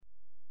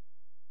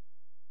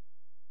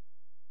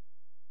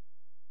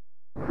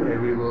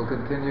We'll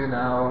continue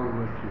now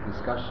with the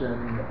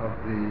discussion of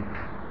the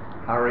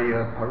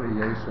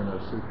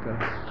Ariyapariyesana Sutta,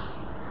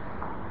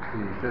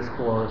 the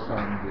discourse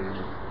on the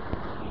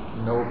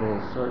noble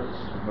search,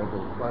 the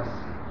noble quest,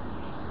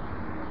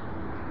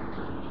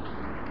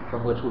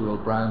 from which we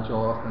will branch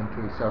off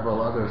into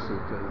several other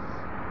suttas,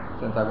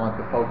 since I want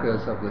the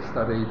focus of the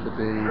study to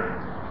be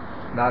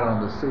not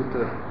on the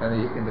sutta,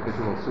 any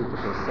individual sutta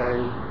per se,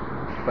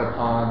 but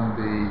on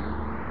the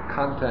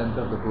content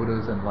of the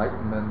Buddha's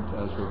enlightenment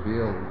as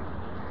revealed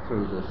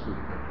through the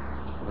sutta,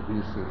 or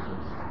these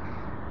suttas.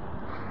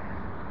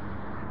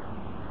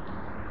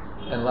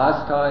 And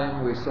last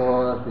time we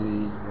followed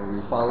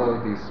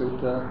the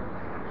sutta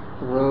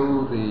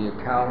through the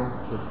account,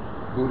 the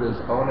Buddha's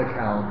own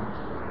account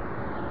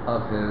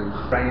of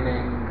his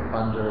training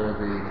under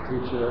the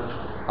teacher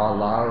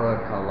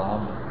Alara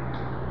Kalama.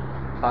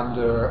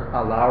 Under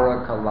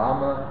Alara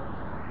Kalama,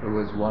 who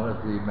was one of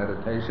the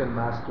meditation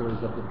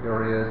masters of the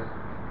period,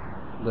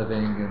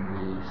 living in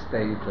the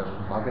state of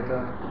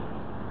Magadha,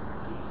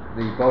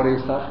 the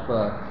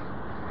Bodhisattva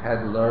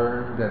had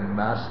learned and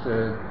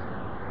mastered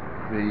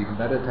the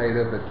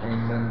meditative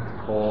attainment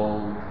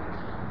called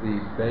the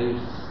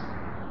base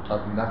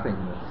of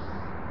nothingness,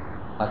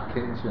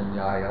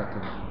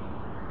 Akincanyayatana.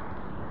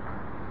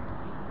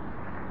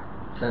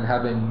 Then,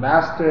 having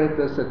mastered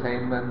this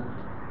attainment,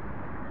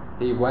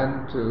 he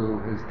went to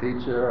his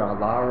teacher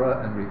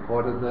Alara and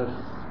reported this,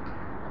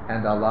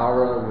 and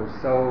Alara was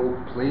so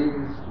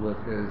pleased with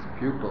his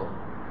pupil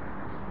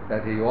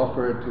that he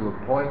offered to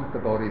appoint the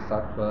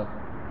Bodhisattva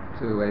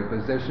to a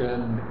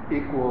position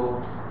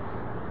equal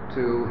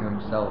to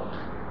himself.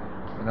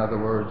 In other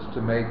words,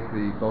 to make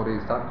the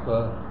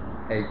Bodhisattva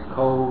a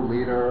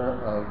co-leader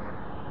of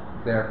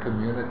their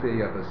community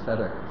of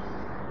ascetics.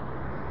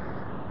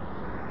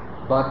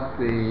 But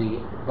the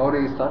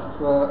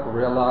Bodhisattva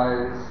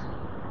realized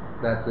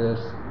that this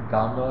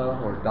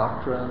Dhamma or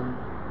doctrine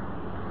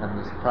and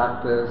this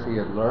practice he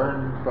had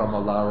learned from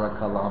Alara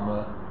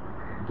Kalama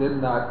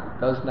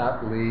does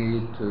not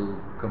lead to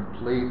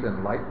complete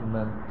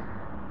enlightenment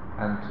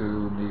and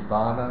to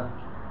Nibbana,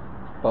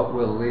 but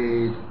will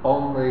lead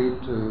only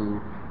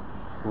to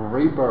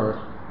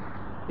rebirth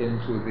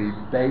into the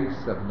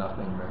base of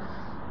nothingness,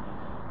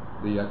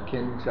 the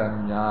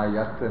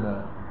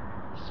Akincanyayatana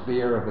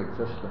sphere of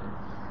existence.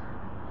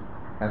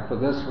 And for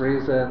this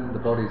reason, the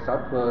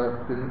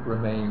Bodhisattva didn't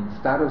remain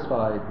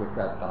satisfied with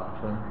that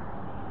doctrine,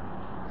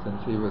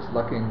 since he was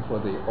looking for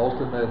the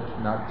ultimate,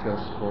 not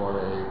just for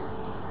a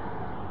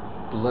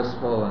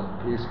blissful and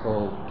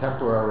peaceful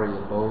temporary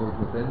abode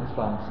within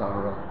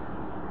samsara.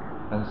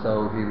 And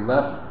so he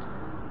left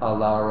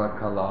Alara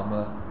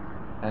Kalama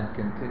and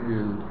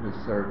continued his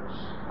search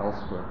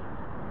elsewhere.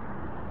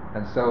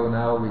 And so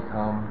now we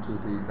come to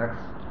the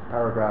next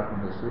paragraph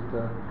in the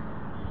sutta.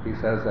 He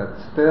says that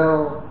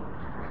still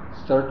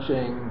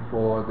searching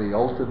for the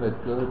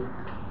ultimate good,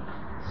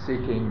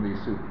 seeking the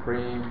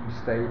supreme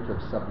state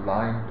of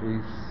sublime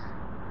peace,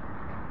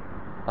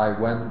 I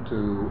went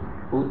to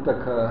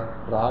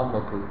Uttaka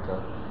Brahmaputta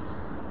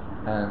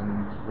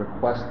and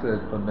requested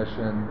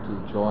permission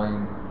to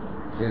join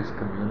his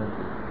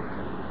community.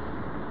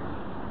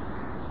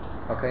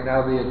 Okay,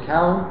 now the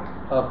account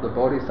of the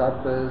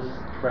Bodhisattva's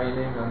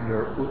training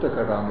under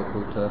Uttaka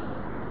Brahmaputta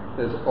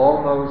is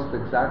almost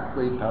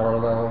exactly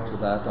parallel to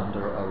that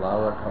under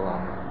Alara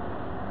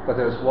Kalama. But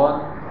there's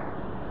one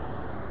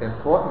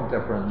important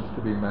difference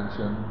to be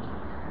mentioned,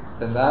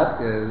 and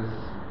that is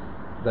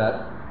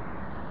that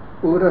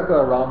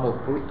Uttaka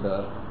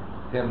Brahmaputta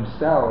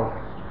himself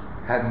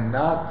had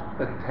not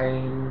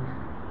attained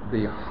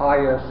the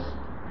highest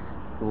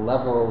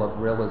level of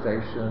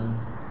realization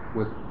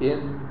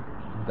within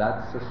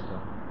that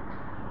system.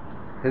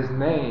 His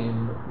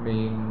name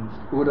means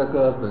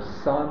Uttaka, the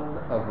son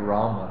of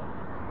Rama.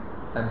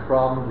 And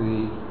from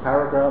the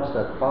paragraphs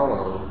that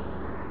follow,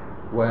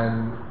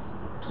 when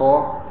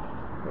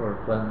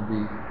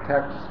the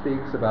text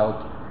speaks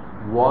about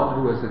one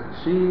who has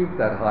achieved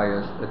that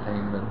highest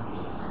attainment,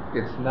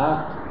 it's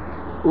not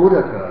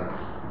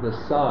Uttaka, the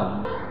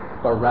son,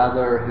 but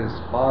rather his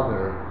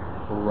father,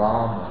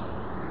 Rama.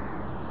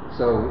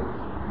 So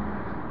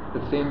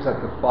it seems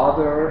that the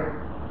father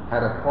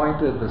had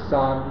appointed the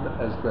son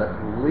as the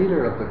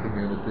leader of the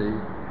community,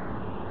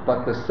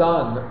 but the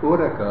son,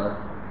 Uttaka,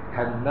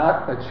 had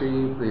not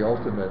achieved the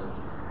ultimate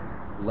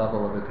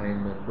level of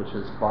attainment which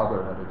his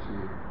father had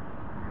achieved.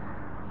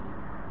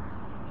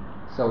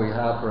 So we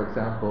have, for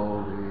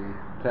example, the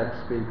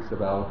text speaks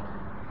about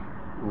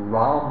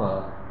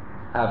Rama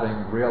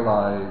having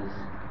realized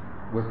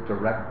with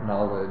direct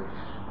knowledge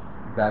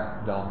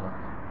that Dhamma.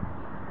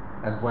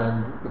 And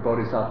when the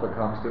Bodhisattva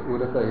comes to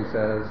Uttaka, he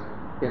says,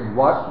 in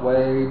what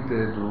way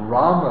did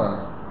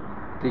Rama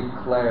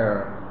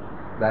declare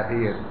that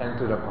he had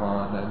entered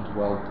upon and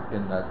dwelt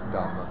in that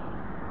Dhamma?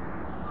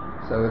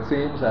 So it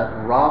seems that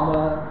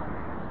Rama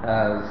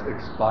has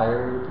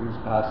expired, he's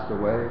passed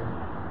away,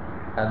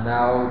 and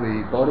now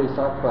the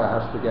Bodhisattva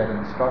has to get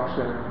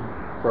instruction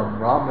from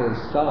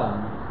Rama's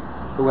son,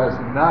 who has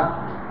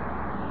not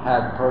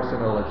had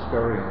personal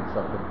experience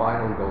of the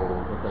final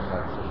goal within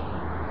that system.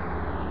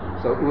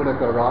 So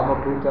Uddaka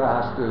Ramaputta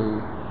has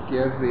to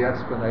give the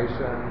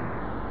explanation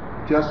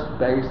just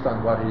based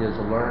on what he has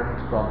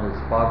learned from his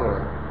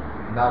father,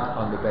 not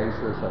on the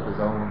basis of his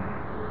own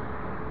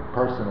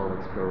personal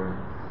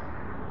experience.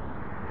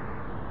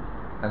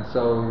 And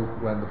so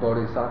when the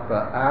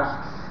Bodhisattva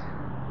asks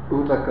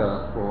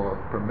Uddaka for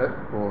permit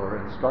for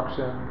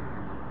instruction,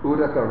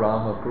 Uddaka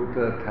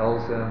Ramaputta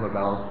tells him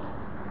about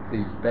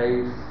the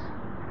base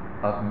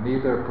of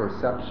neither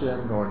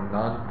perception nor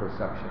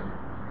non-perception.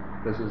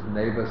 This is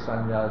Neva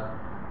Sanyana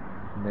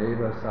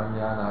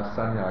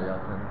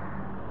Sanyayatana,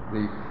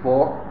 the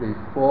fourth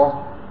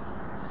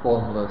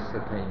formless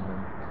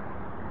attainment,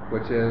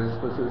 which is,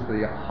 this is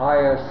the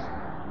highest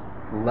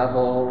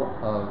level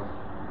of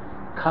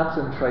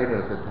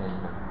concentrated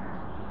attainment,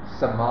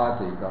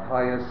 samadhi, the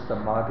highest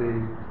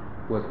samadhi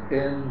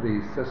within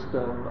the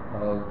system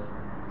of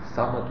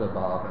samatha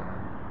bhavana,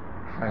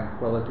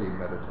 tranquility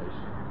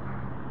meditation,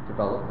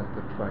 development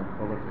of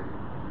tranquility.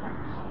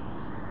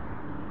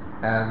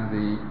 And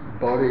the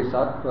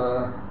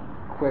Bodhisattva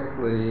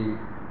quickly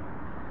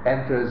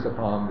enters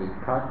upon the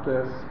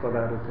practice for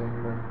that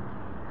attainment,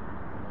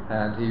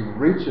 and he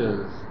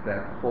reaches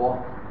that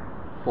fourth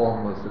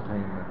formless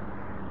attainment.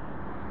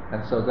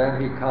 And so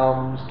then he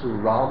comes to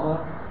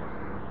Rama,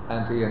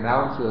 and he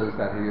announces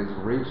that he has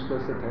reached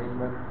this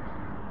attainment.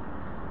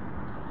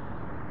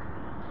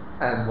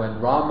 And when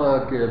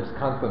Rama gives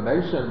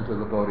confirmation to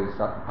the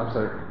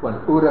Bodhisattva, when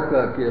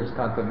Uddaka gives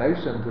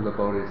confirmation to the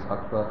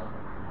Bodhisattva,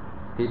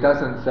 he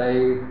doesn't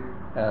say,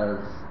 as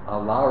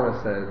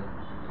Alara said,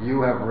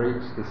 you have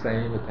reached the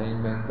same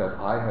attainment that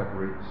I have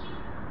reached.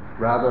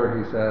 Rather,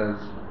 he says,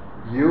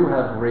 you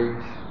have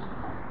reached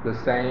the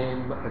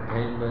same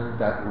attainment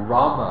that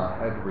Rama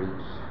had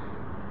reached.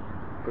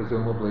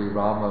 Presumably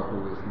Rama,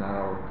 who is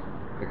now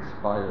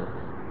expired.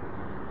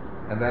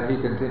 And then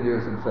he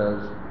continues and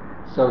says,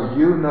 so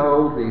you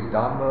know the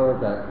Dhamma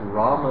that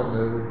Rama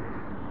knew,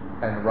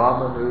 and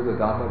Rama knew the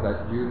Dhamma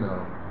that you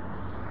know.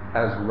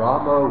 As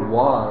Rama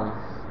was,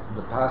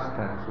 the past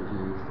tense is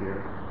used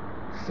here,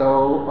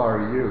 so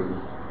are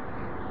you.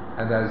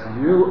 And as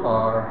you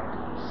are,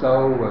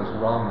 so was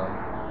Rama.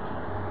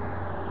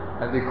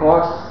 And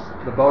because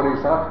the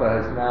Bodhisattva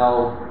has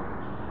now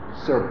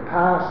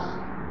surpassed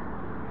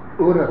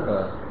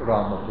Uddaka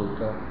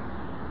Ramaputta,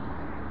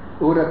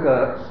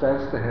 Uddaka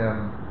says to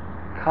him,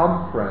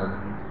 come friend,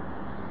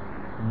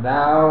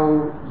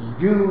 now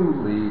you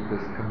lead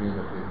this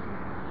community.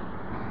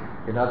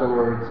 In other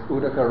words,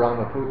 Uddaka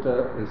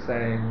Ramaputta is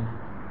saying,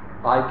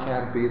 I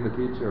can't be the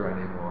teacher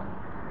anymore.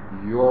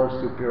 You're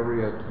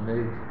superior to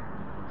me,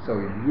 so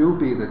you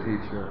be the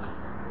teacher.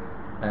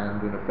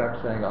 And in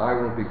effect saying, I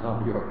will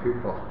become your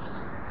pupil.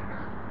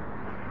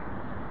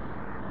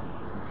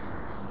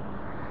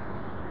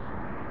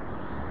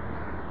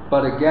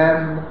 But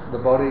again, the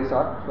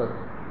Bodhisattva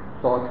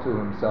thought to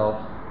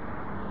himself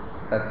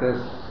that this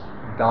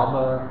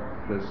Dhamma,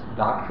 this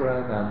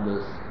doctrine and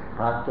this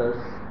practice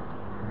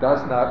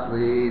does not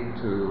lead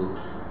to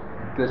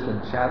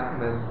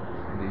disenchantment,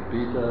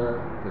 nibbida,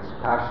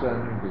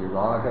 dispassion,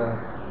 viraga,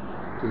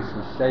 to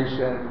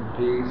cessation,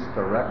 peace,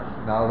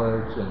 direct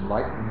knowledge,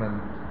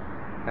 enlightenment,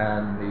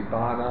 and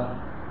nibbana,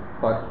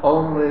 but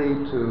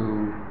only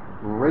to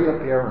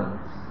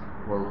reappearance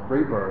or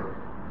rebirth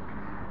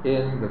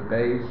in the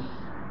base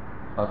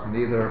of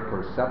neither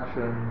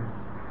perception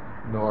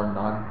nor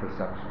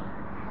non-perception.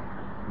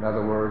 In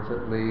other words,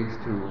 it leads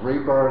to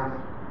rebirth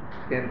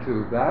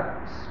into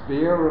that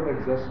sphere of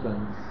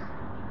existence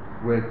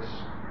which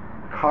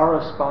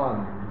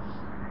corresponds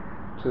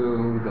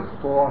to the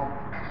fourth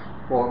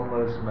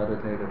formless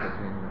meditative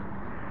attainment.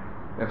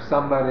 If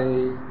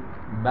somebody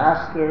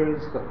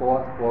masters the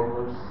fourth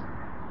formless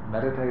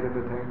meditative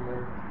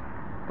attainment,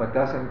 but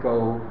doesn't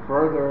go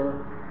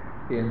further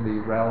in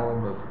the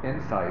realm of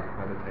insight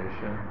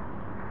meditation,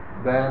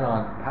 then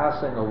on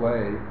passing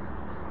away,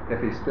 if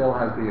he still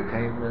has the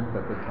attainment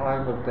at the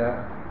time of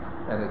death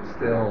and it's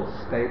still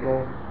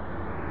stable,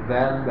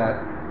 then that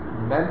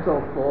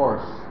mental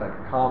force that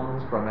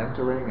comes from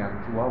entering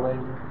and dwelling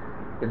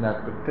in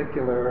that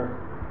particular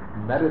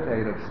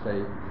meditative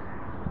state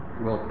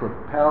will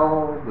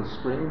propel the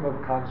stream of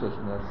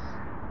consciousness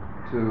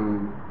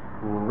to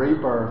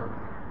rebirth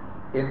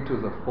into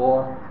the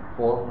fourth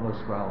formless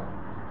realm.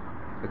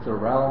 It's a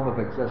realm of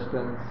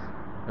existence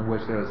in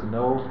which there is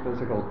no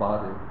physical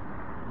body,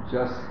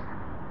 just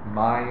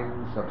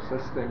mind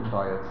subsisting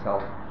by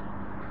itself,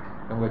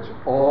 in which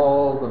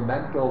all the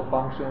mental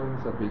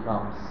functions have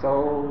become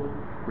so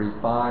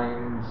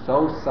refined,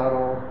 so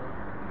subtle,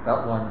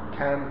 that one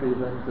can't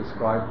even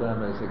describe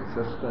them as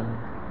existent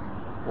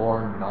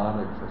or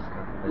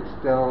non-existent. They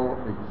still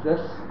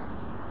exist,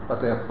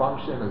 but their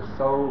function is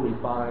so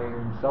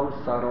refined, so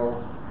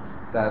subtle,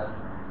 that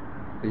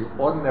the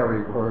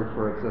ordinary word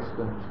for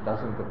existence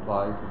doesn't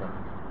apply to them.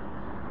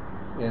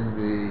 In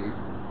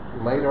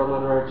the later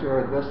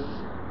literature, this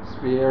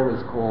sphere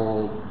is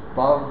called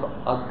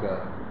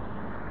Bhav-agga,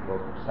 or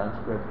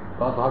Sanskrit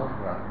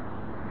Bhavagga,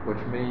 which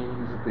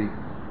means the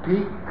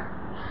peak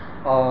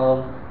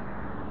of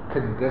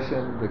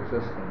conditioned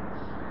existence.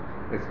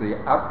 It's the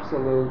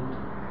absolute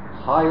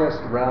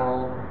highest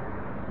realm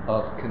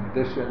of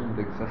conditioned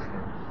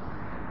existence.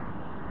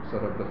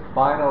 Sort of the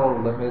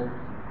final limit,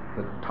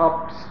 the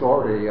top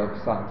story of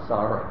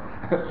samsara.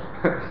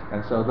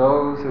 And so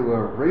those who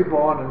are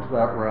reborn into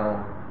that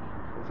realm,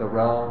 it's a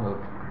realm of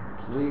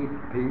complete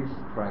peace,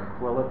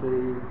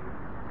 tranquility,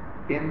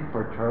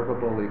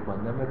 imperturbable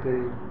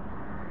equanimity.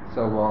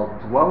 So while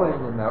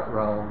dwelling in that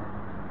realm,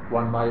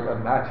 one might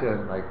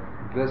imagine like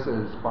this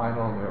is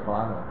final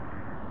nirvana,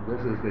 this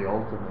is the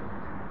ultimate.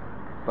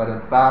 But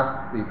in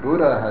fact, the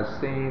Buddha has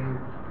seen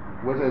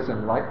with his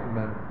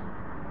enlightenment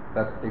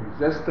that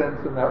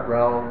existence in that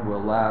realm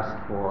will last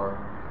for,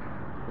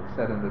 it's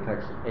said in the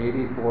text,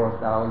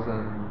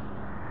 84,000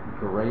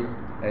 great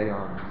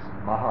aeons,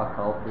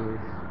 mahakalpas.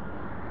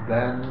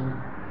 Then,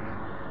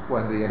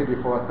 when the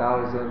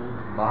 84,000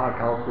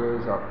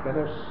 mahakalpas are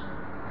finished,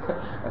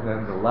 and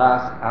then the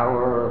last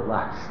hour,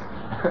 last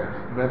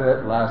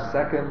minute, last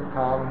second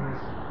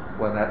comes,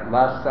 when that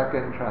last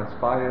second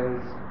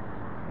transpires,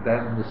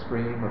 then the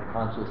stream of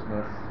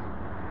consciousness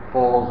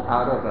falls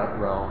out of that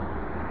realm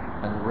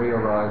and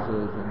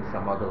re-arises in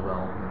some other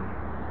realm in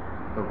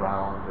the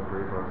round of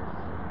rebirth.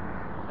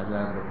 And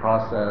then the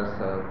process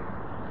of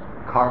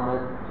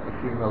karmic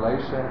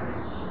accumulation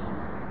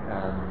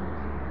and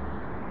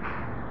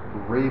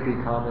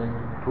re-becoming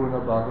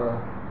punabhava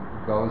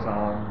goes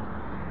on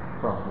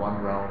from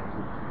one realm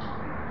to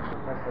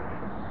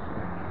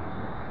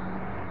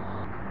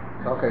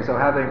Okay, so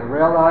having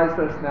realized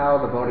this now,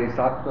 the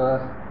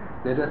Bodhisattva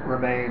didn't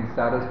remain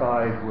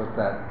satisfied with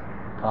that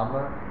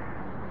karma,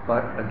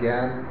 but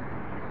again,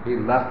 he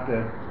left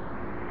it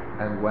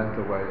and went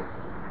away.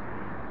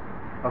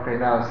 Okay,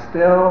 now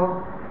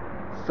still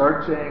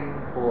searching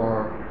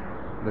for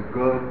the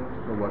good,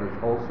 for what is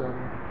wholesome,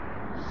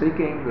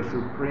 seeking the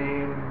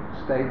supreme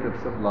state of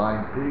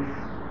sublime peace.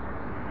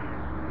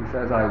 He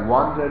says, I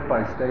wandered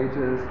by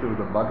stages through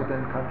the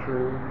Magadhan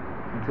country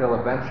until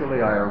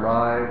eventually I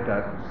arrived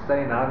at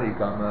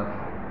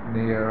Senanigama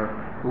near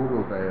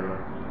Uruvela.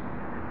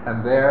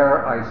 And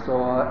there I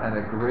saw an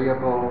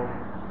agreeable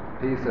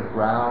piece of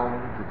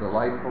ground, a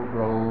delightful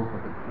grove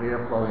with a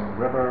clear flowing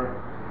river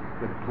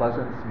with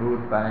pleasant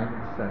smooth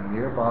banks, and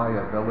nearby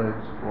a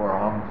village or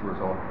alms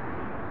resort.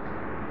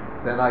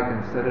 Then I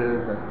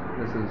considered that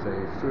this is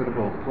a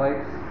suitable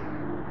place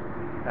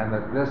and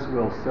that this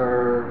will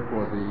serve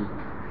for the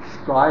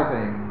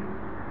striving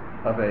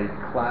of a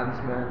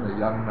clansman, a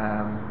young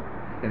man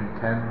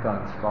intent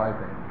on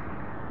striving.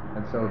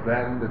 And so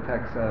then the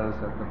text says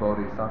that the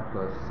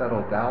Bodhisattva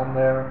settled down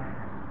there.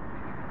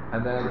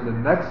 And then the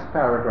next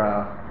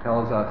paragraph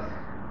tells us,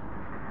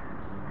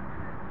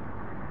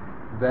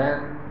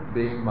 then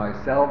being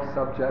myself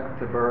subject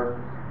to birth,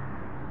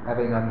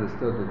 having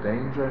understood the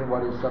danger in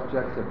what is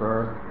subject to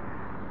birth,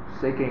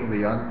 seeking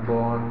the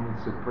unborn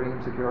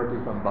supreme security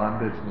from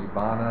bondage,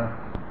 nibbana,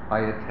 I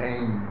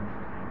attained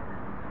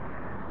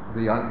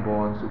the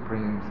unborn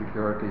supreme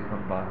security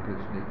from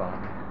bondage,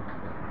 nibbana.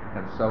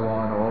 And so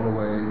on all the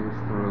way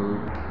through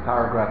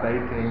paragraph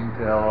 18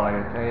 till I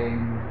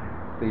attained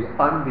the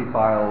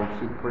undefiled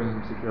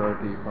supreme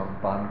security from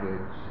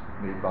bondage,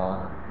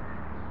 nibbana.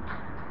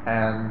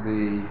 And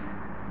the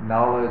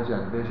knowledge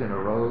and vision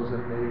arose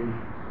in me.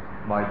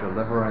 My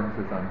deliverance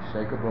is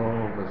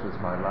unshakable. This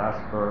is my last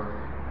birth.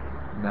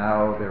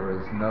 Now there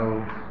is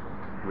no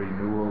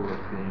renewal of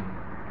being.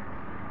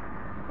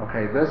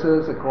 Okay, this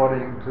is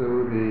according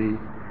to the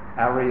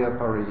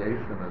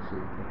Ariyapariyesana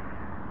Sutta.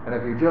 And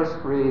if you just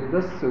read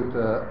this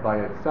sutta by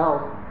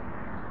itself,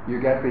 you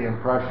get the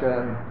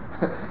impression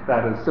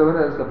that as soon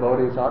as the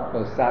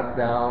Bodhisattva sat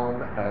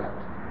down at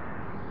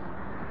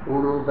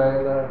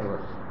Uruvela or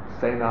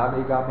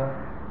Senanigama,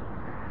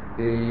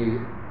 he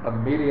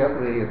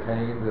immediately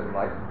attained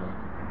enlightenment.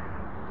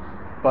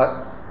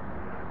 But,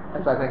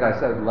 as I think I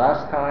said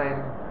last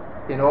time,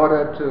 in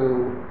order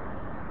to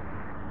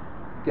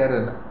get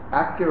an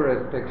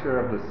accurate picture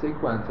of the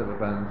sequence of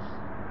events,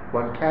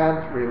 one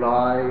can't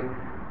rely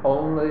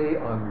only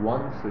on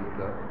one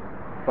sutta,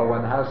 but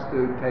one has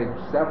to take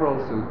several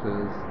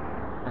suttas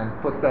and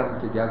put them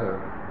together.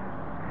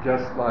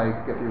 Just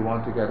like if you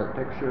want to get a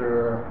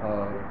picture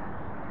of,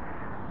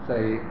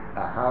 say,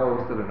 a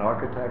house that an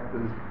architect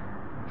is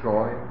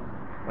drawing,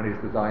 when he's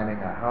designing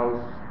a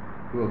house,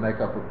 he will make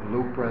up a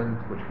blueprint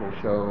which will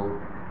show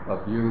a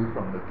view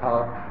from the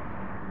top,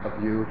 a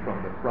view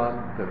from the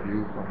front, a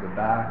view from the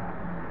back,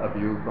 a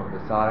view from the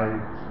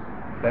sides.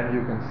 Then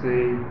you can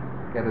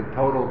get a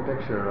total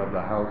picture of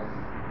the house.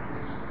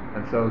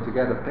 And so to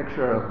get a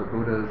picture of the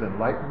Buddha's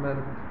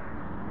enlightenment,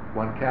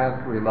 one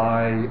can't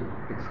rely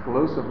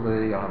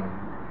exclusively on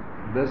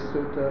this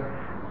sutta,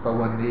 but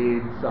one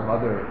needs some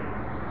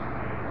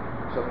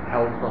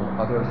help from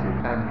other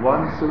suttas. And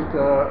one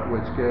sutta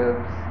which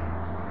gives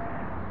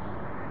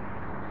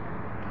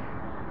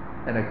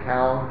an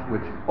account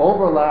which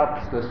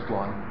overlaps this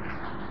one,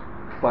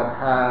 but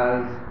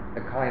has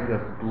a kind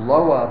of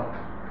blow-up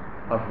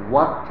of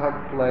what took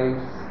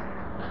place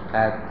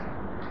at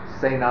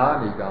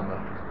Senanigama,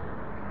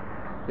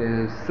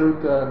 is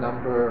Sutta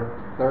number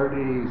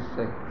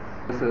 36.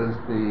 This is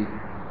the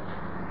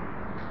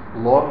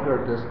longer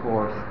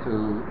discourse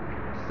to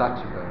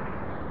Sachiva,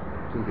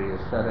 to the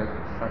ascetic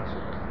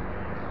Sachiva.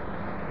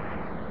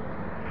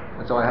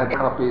 And so I had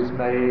copies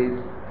made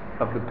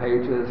of the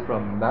pages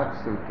from that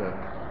sutta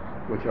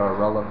which are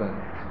relevant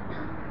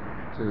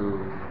to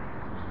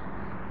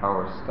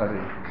our study.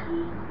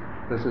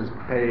 This is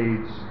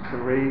page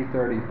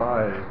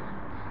 335.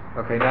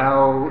 Okay,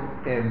 now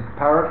in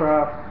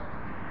paragraph,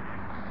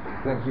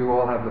 I think you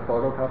all have the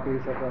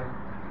photocopies of that?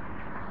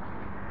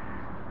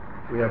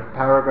 We have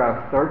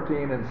paragraph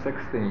 13 and 16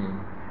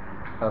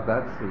 of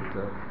that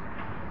sutta,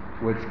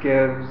 which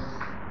gives,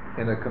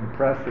 in a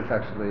compressed, it's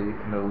actually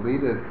an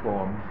deleted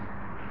form,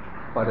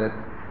 but it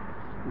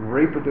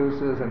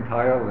reproduces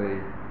entirely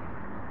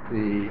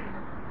the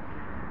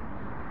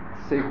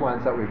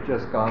sequence that we've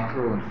just gone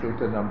through in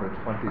sutta number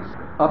 20,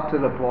 up to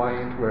the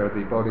point where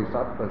the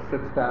Bodhisattva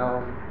sits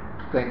down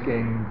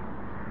thinking,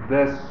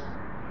 this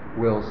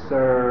will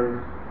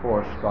serve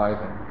for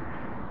striving.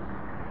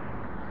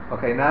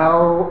 Okay,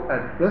 now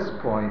at this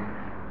point,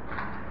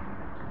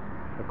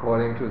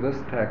 according to this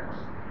text,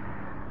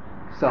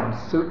 some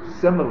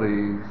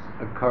similes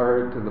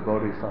occurred to the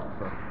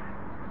Bodhisattva.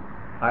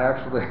 I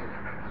actually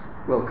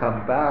will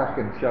come back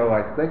and show,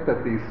 I think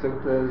that these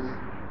suttas,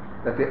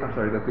 that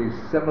these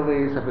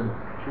similes have been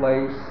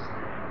placed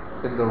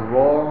in the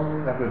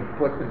wrong, have been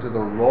put into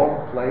the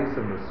wrong place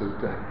in the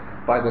sutta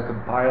by the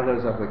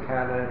compilers of the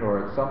canon,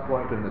 or at some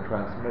point in the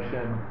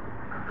transmission,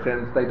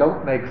 since they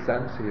don't make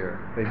sense here.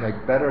 They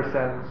make better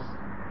sense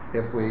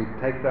if we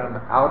take them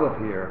out of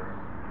here,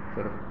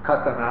 sort of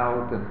cut them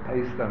out and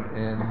paste them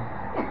in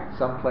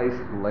someplace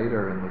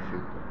later in the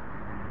sutta.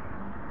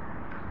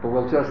 But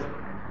we'll just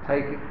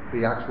take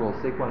the actual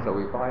sequence that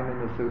we find in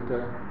the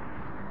sutta,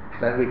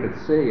 then we could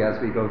see as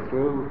we go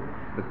through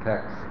the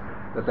text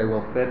that they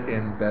will fit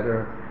in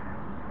better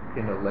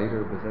in a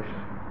later position.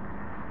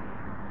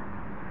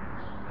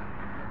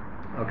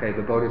 Okay,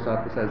 the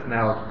Bodhisattva says,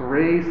 now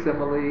 3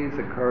 similes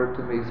occurred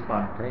to me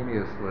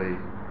spontaneously,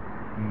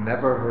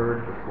 never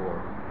heard before.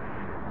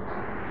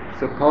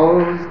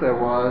 Suppose there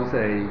was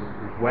a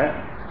wet,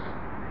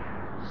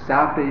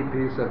 sappy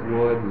piece of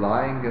wood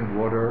lying in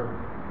water,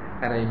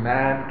 and a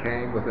man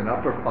came with an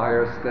upper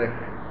fire stick,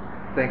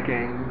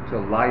 thinking to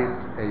light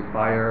a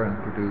fire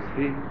and produce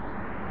heat.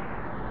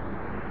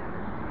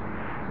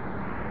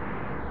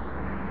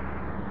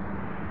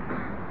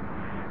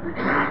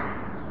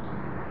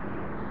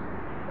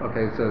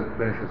 Okay, so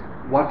then he says,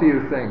 what do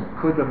you think?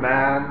 Could the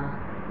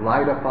man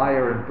light a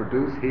fire and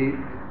produce heat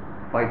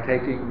by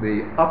taking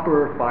the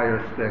upper fire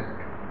stick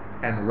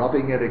and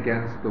rubbing it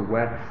against the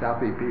wet,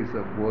 sappy piece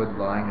of wood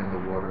lying in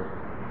the water?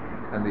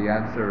 And the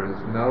answer is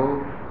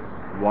no.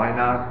 Why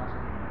not?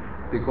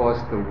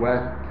 Because the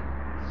wet,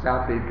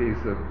 sappy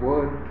piece of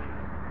wood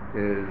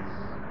is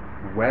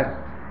wet,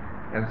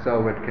 and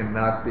so it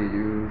cannot be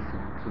used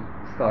to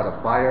start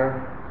a fire.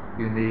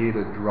 You need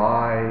a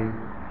dry,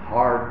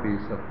 hard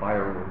piece of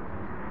firewood,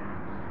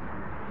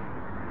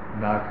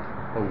 not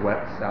a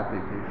wet, sappy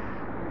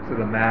piece. So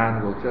the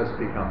man will just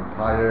become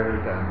tired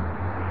and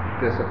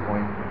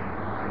disappointed.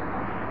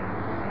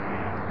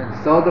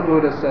 And so the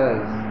Buddha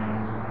says,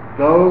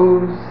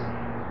 those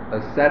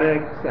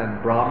ascetics and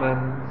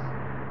Brahmins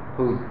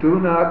who do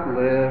not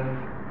live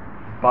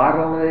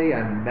bodily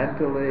and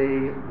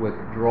mentally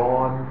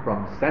withdrawn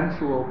from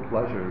sensual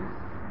pleasures,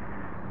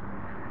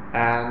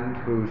 and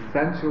whose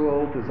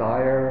sensual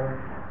desire,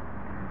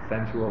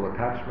 sensual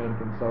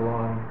attachment and so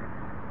on,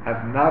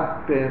 have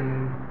not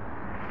been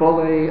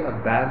fully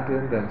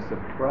abandoned and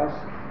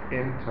suppressed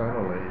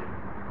internally,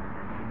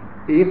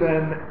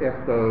 even if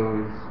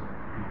those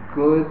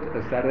good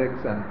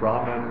ascetics and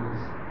Brahmins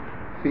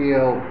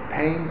feel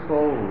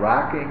painful,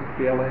 racking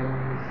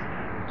feelings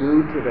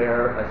due to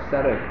their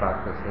ascetic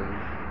practices,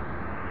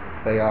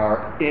 they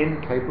are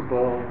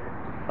incapable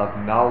of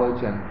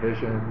knowledge and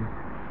vision,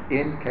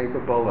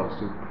 incapable of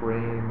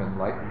supreme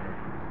enlightenment.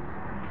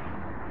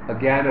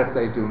 Again, if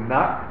they do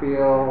not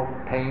feel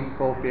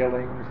painful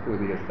feelings through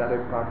the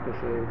ascetic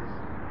practices,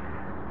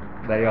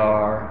 they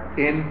are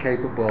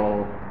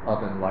incapable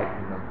of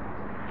enlightenment.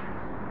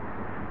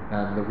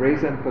 And the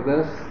reason for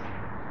this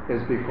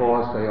is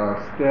because they are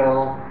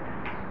still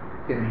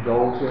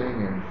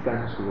indulging in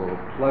sensual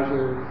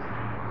pleasures,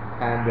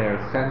 and their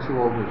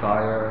sensual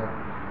desire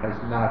has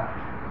not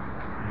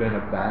been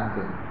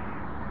abandoned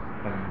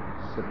and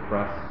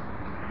suppressed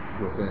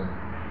within.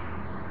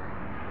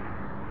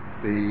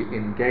 The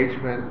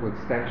engagement with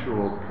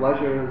sensual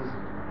pleasures,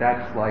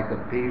 that's like a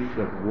piece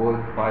of wood,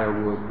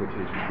 firewood, which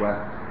is wet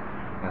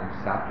and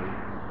sappy.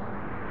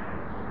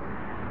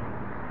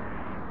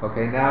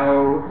 Okay,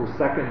 now the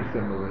second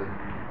simile.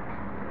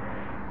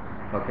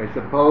 Okay,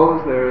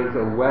 suppose there is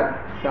a wet,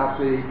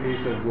 sappy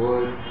piece of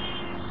wood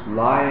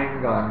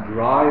lying on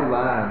dry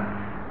land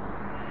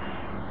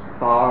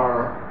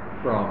far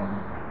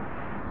from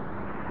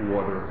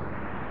water.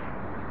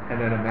 And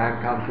then a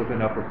man comes with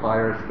an upper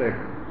fire stick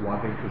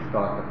wanting to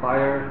start the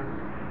fire.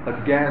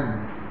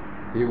 Again,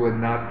 he would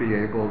not be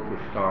able to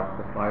start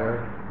the fire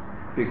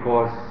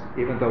because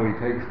even though he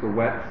takes the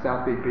wet,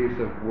 sappy piece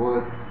of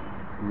wood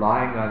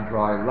lying on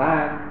dry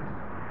land,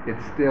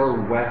 it's still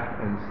wet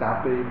and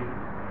sappy,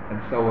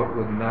 and so it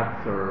would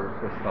not serve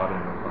for starting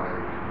a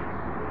fire.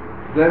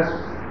 This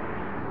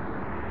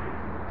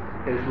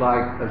is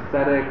like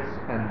ascetics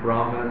and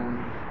Brahmins.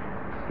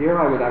 Here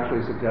I would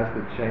actually suggest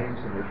a change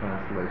in the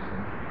translation,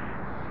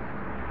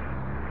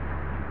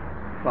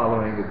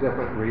 following a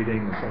different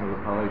reading in some of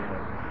the Pali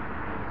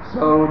texts.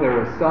 So there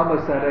are some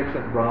ascetics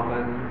and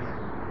Brahmins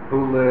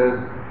who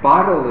live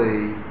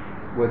bodily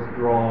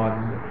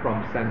withdrawn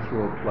from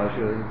sensual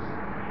pleasures,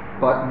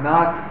 but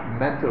not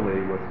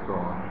mentally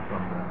withdrawn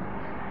from them.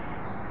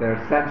 Their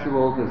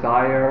sensual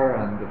desire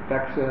and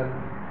affection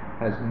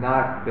has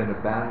not been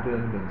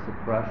abandoned and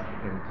suppressed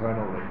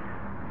internally.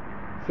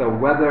 So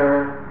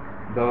whether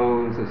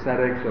those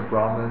ascetics or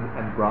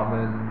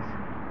Brahmins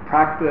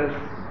practice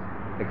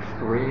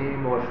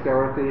extreme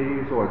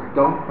austerities or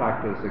don't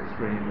practice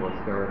extreme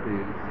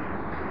austerities,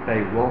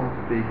 they won't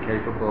be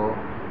capable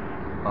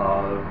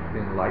of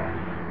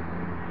enlightenment.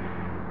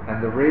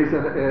 And the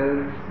reason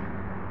is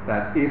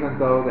that even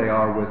though they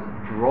are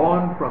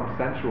withdrawn from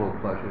sensual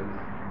pleasures,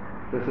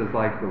 this is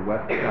like the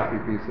wet, sappy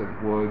piece of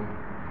wood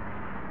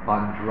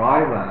on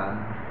dry land,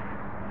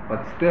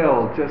 but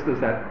still, just as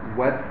that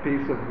wet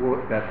piece of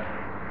wood, that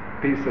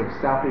piece of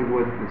sappy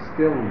wood is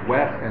still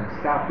wet and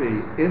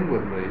sappy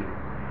inwardly,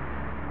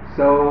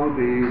 so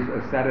these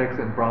ascetics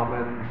and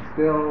Brahmins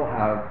still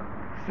have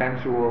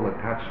sensual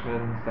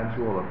attachment,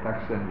 sensual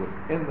affection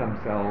within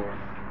themselves,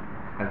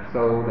 and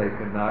so they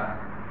cannot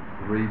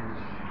reach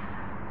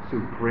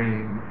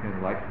supreme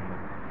enlightenment,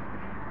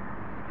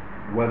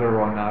 whether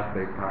or not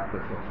they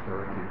practice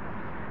austerity.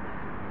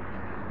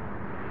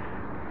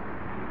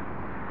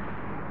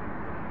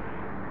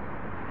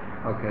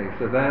 Okay,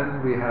 so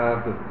then we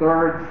have the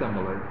third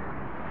simile.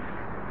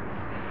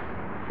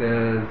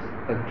 There's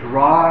a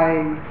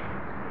dry,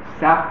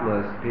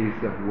 sapless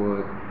piece of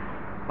wood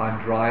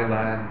on dry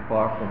land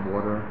far from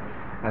water,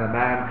 and a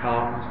man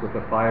comes with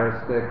a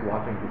fire stick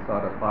wanting to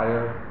start a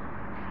fire,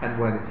 and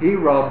when he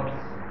rubs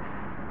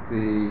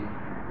the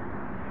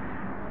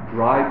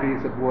dry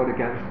piece of wood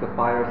against the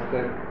fire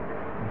stick,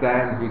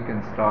 then he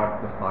can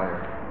start the fire.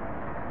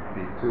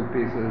 The two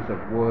pieces of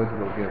wood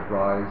will give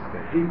rise to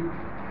heat,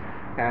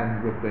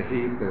 and with the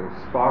heat the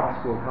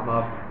sparks will come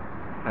up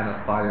and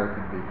a fire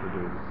can be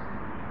produced.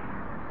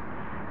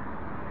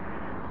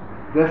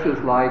 This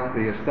is like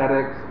the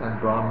ascetics and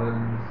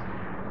Brahmins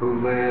who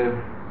live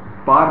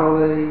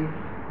bodily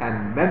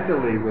and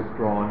mentally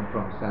withdrawn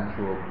from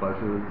sensual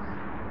pleasures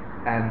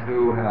and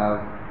who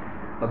have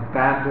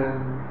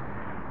abandoned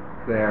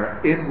their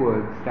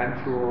inward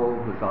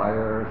sensual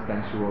desire,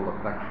 sensual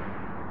affection.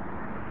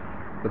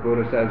 The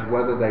Buddha says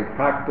whether they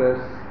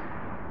practice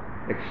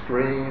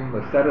extreme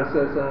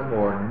asceticism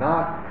or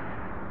not,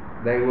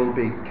 they will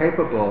be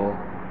capable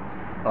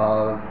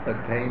of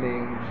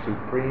attaining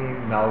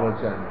supreme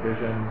knowledge and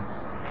vision,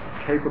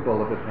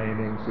 capable of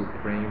attaining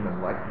supreme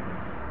enlightenment.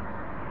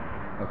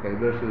 Okay,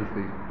 this is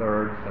the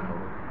third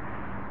simile.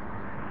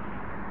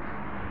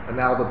 And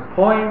now the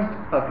point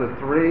of the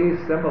three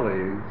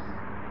similes,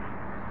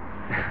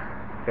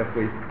 if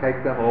we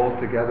take them all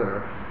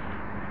together,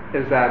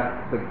 is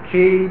that the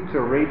key to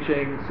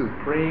reaching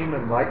supreme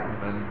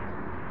enlightenment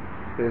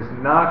is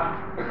not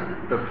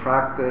the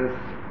practice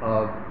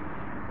of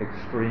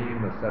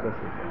extreme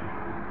asceticism,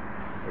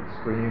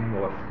 extreme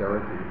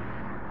austerities.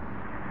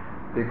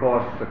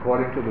 Because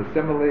according to the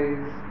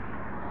similes,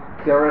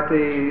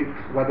 austerity,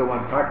 whether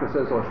one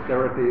practices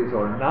austerities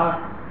or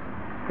not,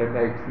 it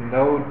makes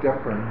no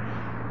difference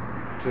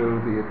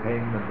to the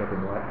attainment of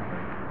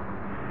enlightenment.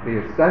 The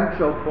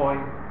essential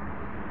point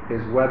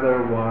is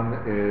whether one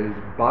is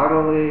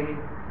bodily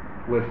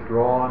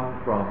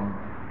withdrawn from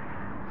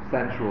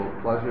sensual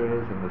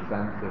pleasures in the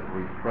sense of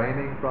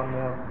refraining from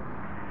them,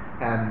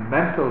 and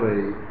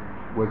mentally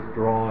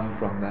withdrawn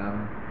from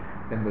them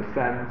in the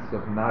sense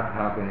of not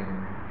having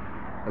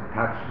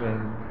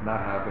attachment,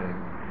 not having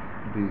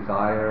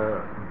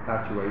desire,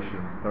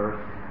 infatuation,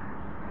 thirst.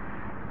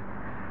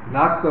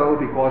 Not though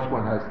because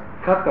one has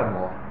cut them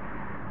off.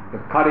 The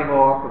cutting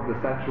off of the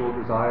sensual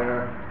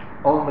desire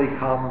only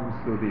comes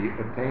through the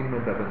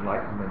attainment of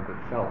enlightenment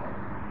itself,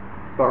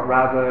 but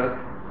rather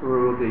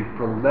through the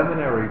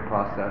preliminary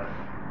process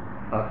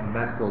of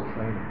mental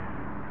training.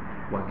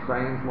 One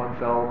trains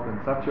oneself in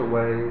such a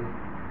way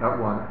that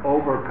one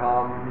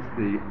overcomes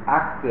the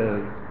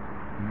active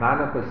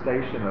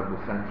manifestation of the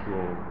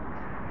sensual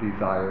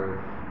desires,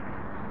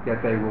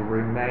 yet they will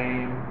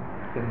remain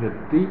in the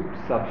deep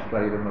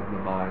substratum of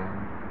the mind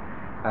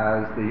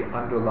as the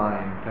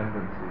underlying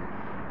tendencies,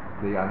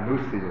 the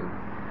anusayas.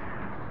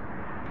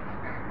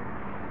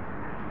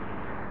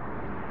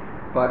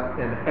 But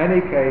in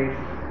any case,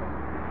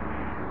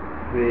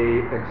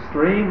 the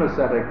extreme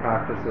ascetic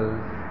practices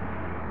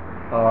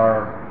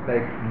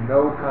make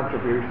no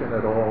contribution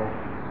at all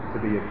to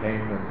the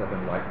attainment of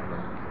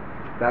enlightenment.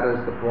 That is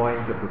the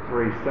point of the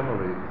three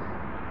similes.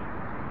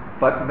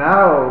 But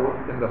now,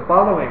 in the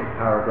following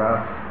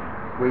paragraph,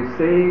 we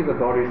see the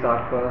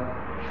Bodhisattva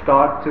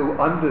start to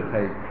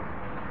undertake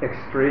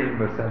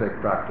extreme ascetic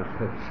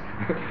practices.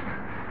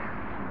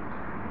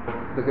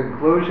 The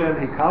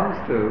conclusion he comes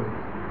to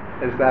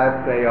is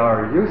that they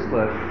are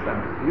useless and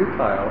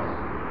futile.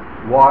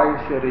 Why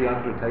should he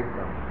undertake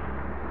them?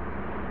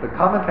 The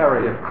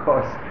commentary, of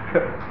course,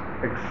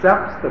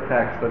 accepts the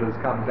text that has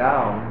come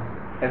down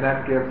and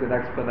then gives an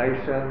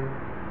explanation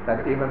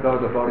that even though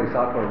the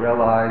Bodhisattva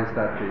realized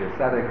that the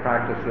ascetic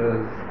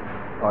practices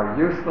are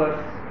useless,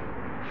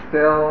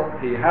 still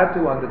he had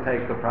to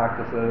undertake the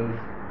practices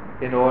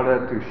in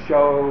order to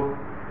show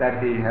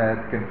that he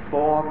had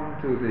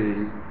conformed to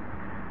the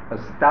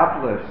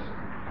established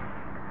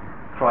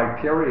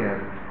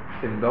criterion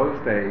in those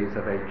days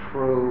of a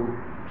true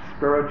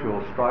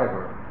spiritual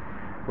striver,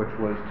 which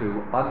was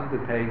to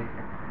undertake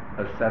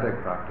ascetic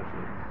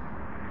practices,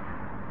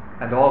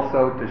 and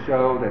also to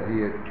show that he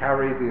had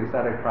carried the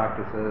ascetic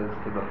practices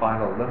to the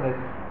final limit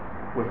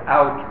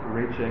without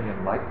reaching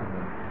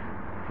enlightenment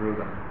through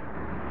them.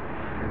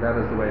 And that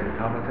is the way the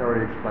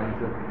commentary explains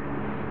it.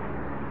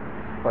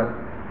 But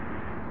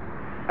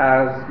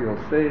as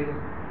you'll see,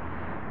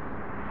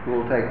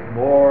 will make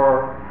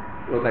more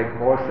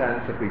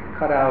sense if we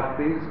cut out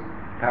these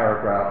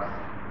paragraphs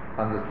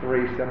on the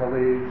three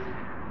similes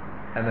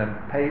and then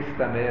paste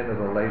them in at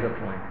a later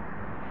point.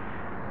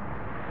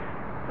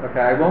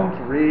 Okay, I won't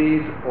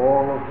read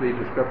all of the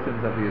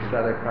descriptions of the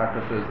ascetic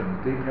practices in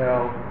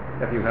detail.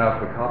 If you have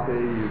the copy,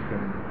 you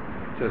can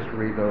just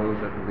read those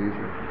at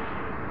leisure.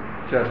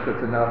 Just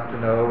it's enough to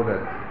know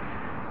that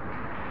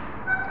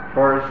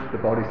first the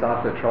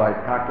Bodhisattva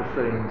tried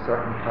practicing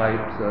certain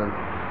types of,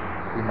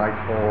 we might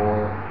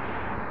call,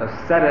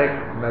 ascetic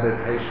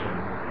meditation,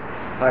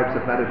 types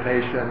of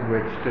meditation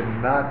which did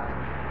not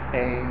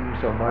aim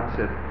so much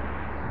at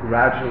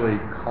gradually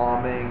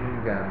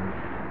calming and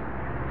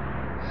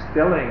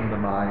stilling the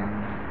mind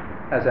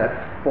as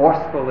at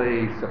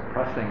forcefully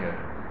suppressing it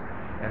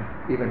and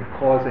even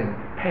causing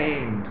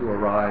pain to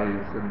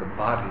arise in the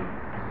body.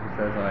 He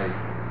says,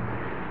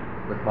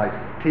 with my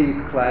teeth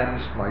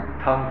clenched, my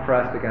tongue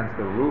pressed against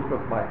the roof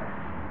of my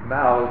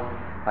mouth,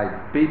 I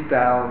beat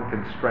down,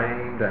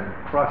 constrained, and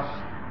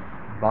crushed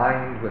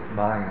mind with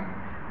mind.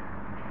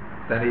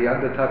 Then he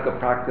undertook a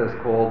practice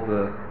called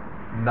the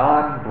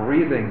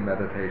non-breathing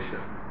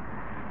meditation,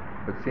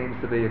 which seems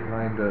to be a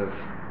kind of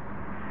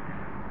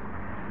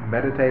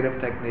meditative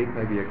technique,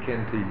 maybe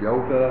akin to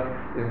yoga,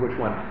 in which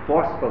one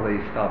forcefully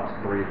stops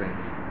breathing,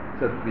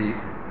 so that the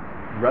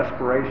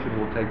respiration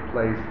will take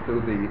place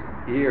through the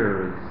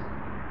ears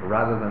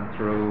rather than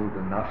through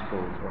the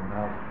nostrils or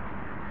mouth.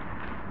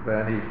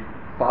 Then he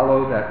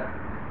followed at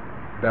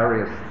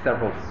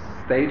several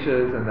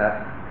stages in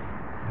that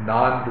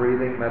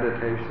non-breathing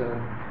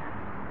meditation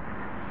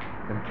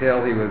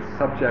until he was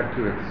subject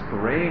to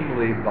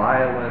extremely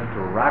violent,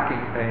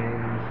 racking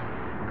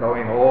pains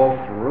going all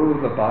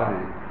through the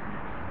body,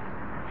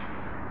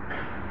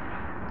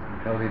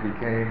 until he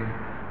became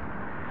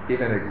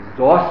even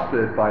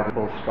exhausted by the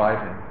full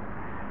striving.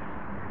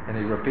 And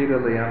he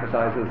repeatedly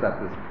emphasizes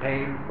that this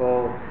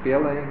painful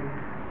feeling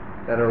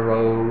that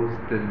arose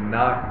did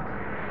not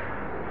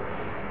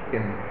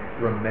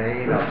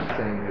remain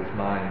upsetting his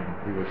mind.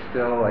 He was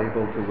still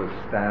able to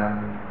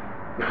withstand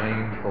the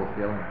painful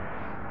feeling.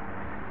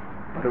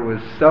 But it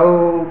was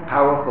so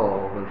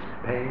powerful, this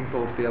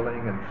painful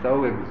feeling, and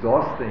so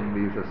exhausting,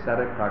 these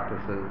ascetic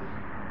practices,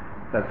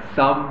 that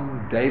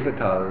some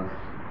devatas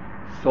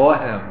saw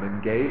him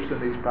engaged in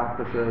these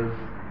practices,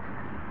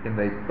 and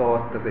they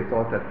thought that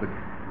the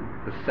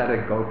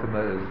ascetic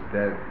Gautama is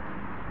dead,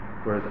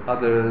 whereas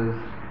others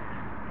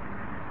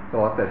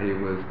thought that he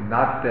was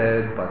not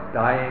dead but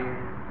dying,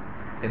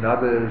 and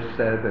others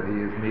said that he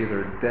is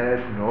neither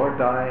dead nor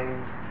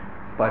dying,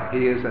 but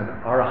he is an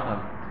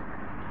arahant,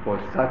 for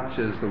such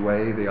is the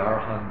way the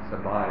arahants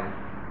abide.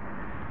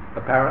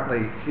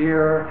 Apparently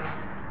here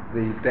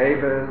the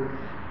devas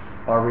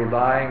are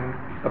relying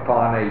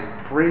upon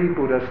a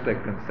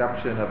pre-Buddhistic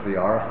conception of the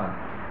arahant.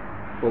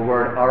 The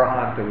word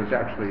arahant was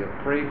actually a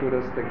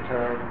pre-Buddhistic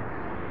term,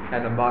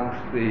 and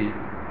amongst the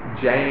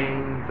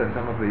Jains and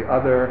some of the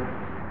other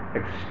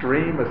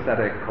extreme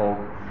ascetic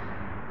cults,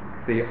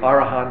 the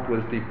arahant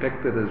was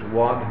depicted as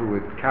one who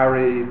had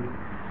carried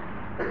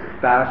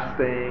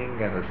fasting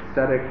and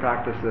ascetic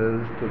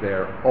practices to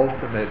their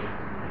ultimate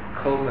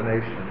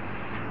culmination,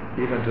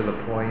 even to the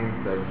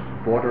point of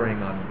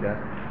bordering on death.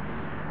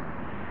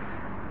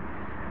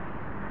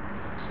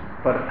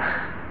 But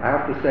I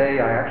have to say,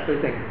 I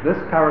actually think this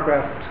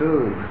paragraph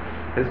too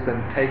has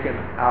been taken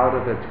out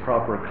of its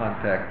proper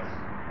context,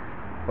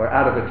 or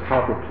out of its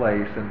proper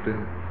place, and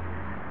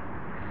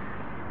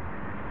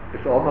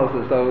it's almost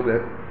as though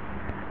the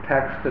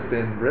text had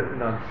been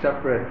written on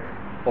separate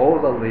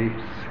older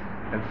leaves,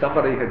 and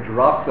somebody had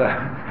dropped them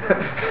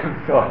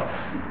and thought,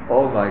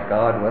 oh my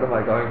God, what am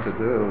I going to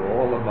do?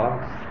 All the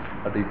monks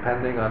are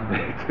depending on me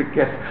to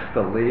get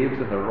the leaves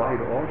in the right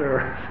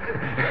order.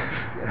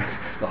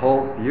 The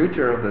whole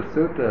future of the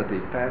sutta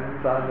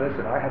depends on this,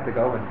 and I had to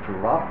go and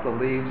drop the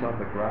leaves on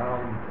the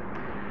ground.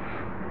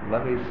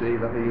 let me see,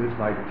 let me use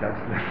my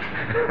judgment.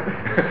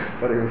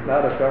 But he was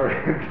not a very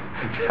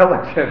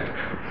intelligent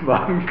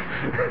monk,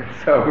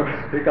 so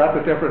he got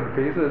the different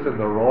pieces in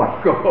the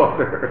wrong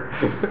order.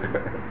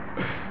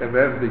 And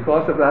then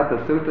because of that, the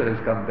sutta has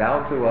come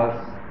down to us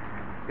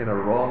in a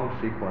wrong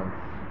sequence.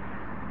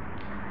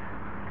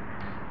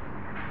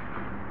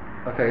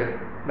 Okay, it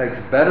makes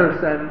better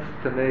sense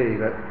to me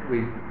that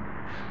we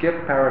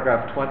skip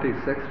paragraph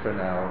 26 for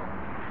now.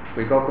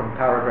 We go from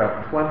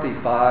paragraph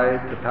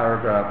 25 to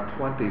paragraph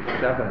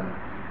 27.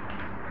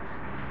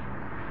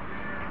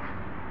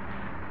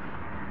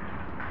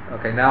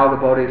 Okay, now the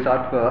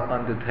Bodhisattva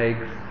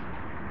undertakes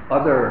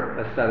other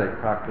ascetic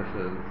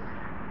practices,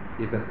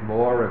 even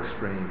more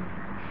extreme.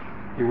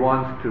 He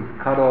wants to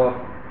cut off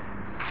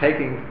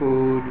taking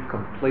food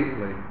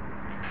completely.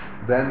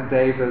 Then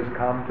devas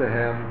come to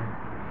him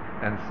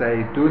and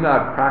say, do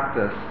not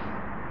practice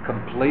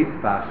complete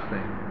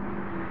fasting.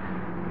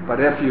 But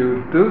if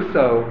you do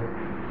so,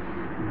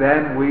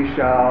 then we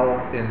shall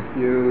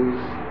infuse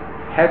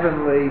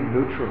heavenly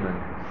nutriment,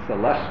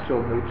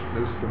 celestial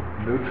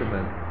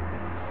nutriment,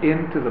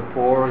 into the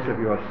pores of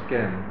your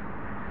skin,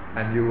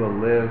 and you will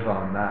live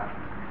on that.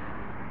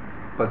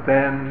 But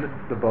then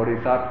the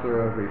Bodhisattva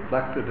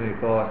reflected and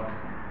he thought,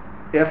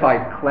 if I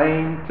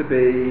claim to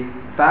be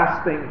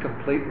fasting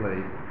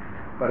completely,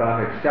 but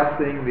I'm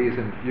accepting these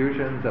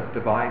infusions of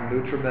divine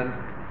nutriment,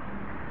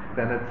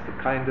 then it's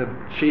a kind of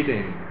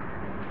cheating.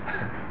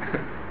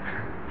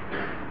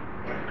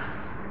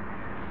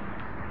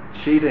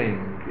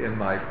 Cheating in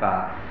my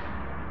fast.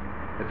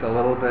 It's a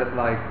little bit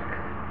like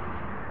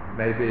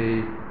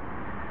maybe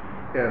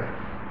if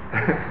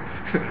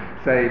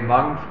say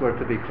monks were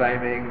to be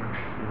claiming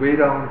we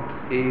don't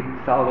eat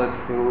solid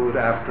food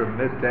after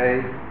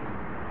midday,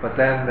 but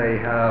then they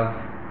have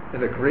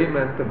an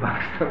agreement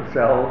amongst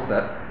themselves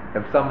that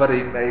if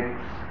somebody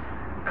makes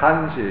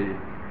kanji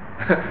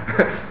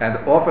and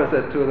offers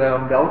it to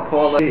them, they'll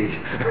call it tea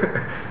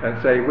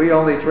and say, we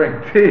only drink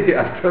tea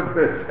after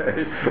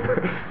midday.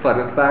 But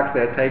in fact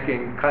they're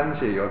taking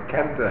kanji or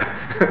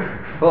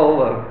kenda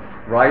full of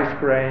rice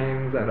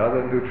grains and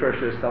other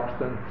nutritious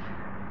substance.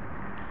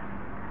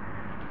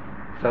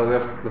 So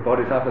if the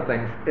Bodhisattva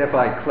thinks, if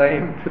I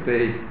claim to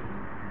be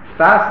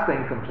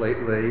fasting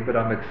completely, but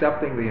I'm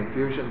accepting the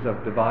infusions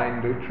of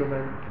divine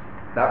nutriment,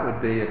 that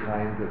would be a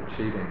kind of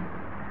cheating.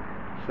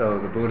 So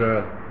the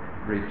Buddha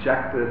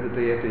rejected the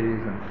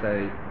deities and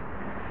say,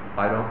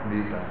 I don't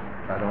need that,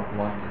 I don't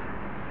want it.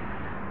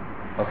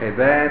 Okay,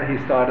 then he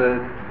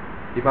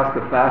must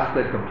have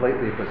fasted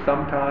completely for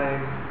some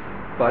time,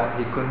 but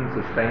he couldn't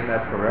sustain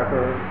that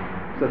forever.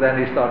 So then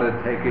he started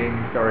taking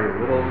very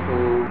little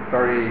food,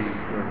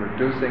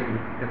 reducing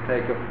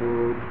intake of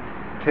food,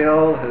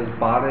 till his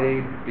body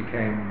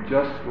became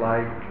just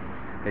like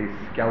a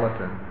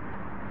skeleton.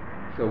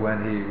 So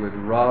when he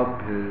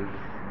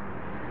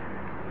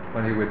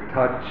would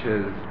touch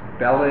his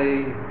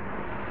belly,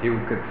 he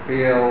could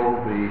feel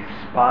the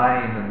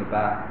spine in the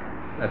back.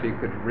 If he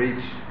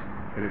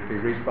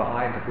reached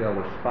behind to feel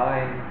the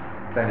spine,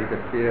 then he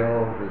could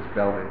feel his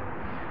belly.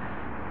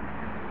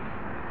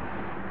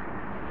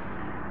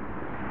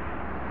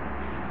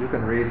 You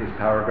can read this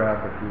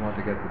paragraph if you want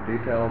to get the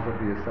details of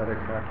the ascetic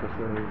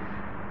practices.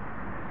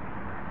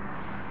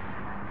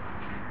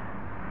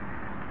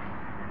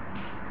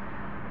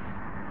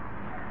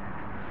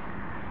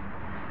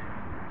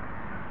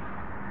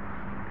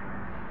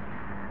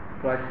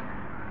 Right.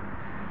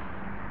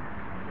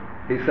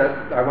 He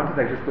said, I want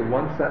to take just the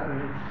one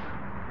sentence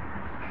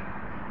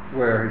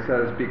where he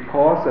says,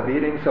 because of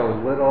eating so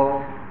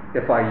little,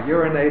 if I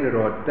urinated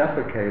or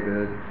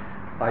defecated,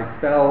 I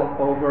fell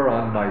over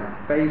on my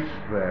face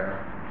there.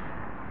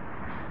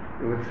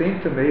 It would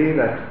seem to me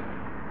that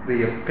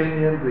the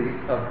opinion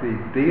of the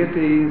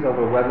deities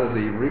over whether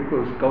the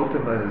recluse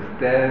Gautama is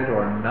dead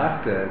or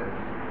not dead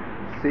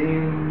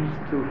seems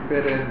to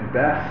fit in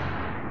best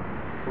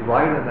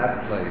right in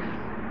that place.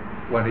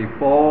 When he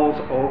falls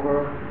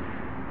over,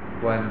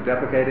 when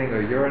defecating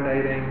or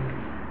urinating,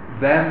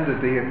 then the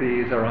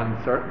deities are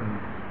uncertain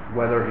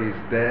whether he's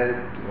dead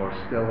or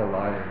still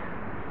alive.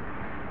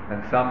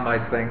 And some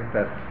might think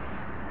that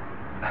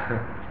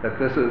that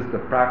this is the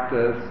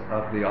practice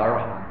of the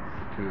Arahants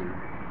to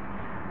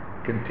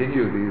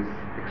continue this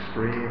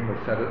extreme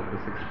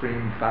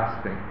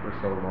fasting for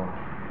so long.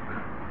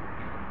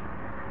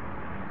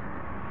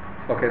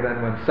 Okay,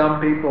 then when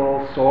some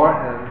people saw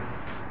him,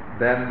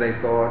 then they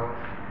thought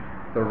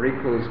the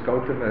recluse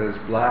Gautama is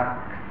black,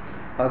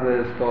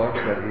 others thought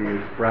that he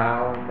is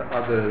brown,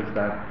 others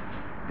that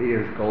he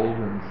is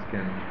golden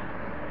skinned.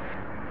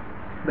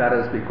 That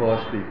is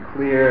because the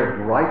clear,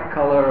 bright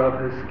color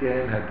of his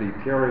skin had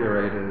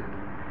deteriorated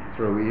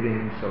through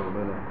eating so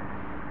little.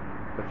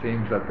 It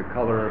seems that the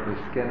color of his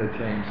skin had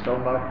changed so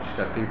much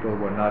that people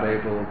were not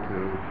able to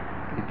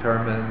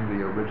determine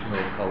the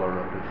original color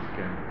of his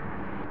skin.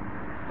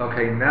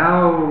 Okay,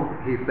 now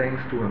he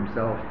thinks to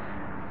himself,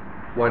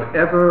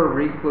 whatever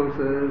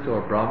recluses or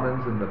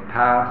Brahmins in the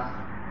past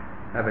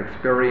have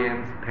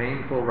experienced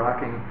painful,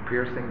 racking,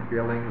 piercing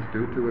feelings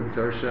due to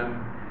exertion,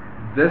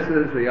 This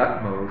is the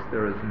utmost,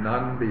 there is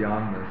none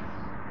beyond this.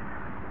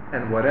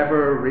 And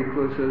whatever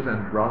recluses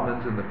and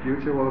Brahmins in the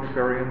future will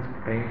experience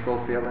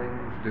painful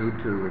feelings due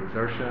to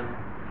exertion,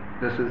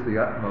 this is the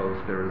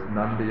utmost, there is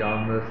none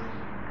beyond this.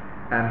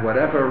 And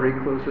whatever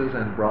recluses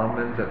and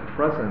Brahmins at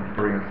present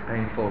experience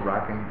painful,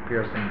 racking,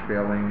 piercing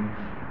feelings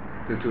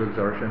due to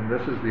exertion,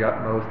 this is the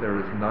utmost, there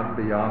is none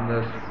beyond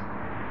this.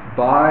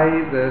 By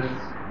this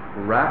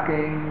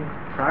racking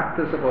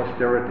practice of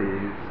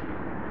austerities,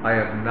 I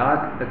have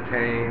not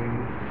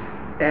attained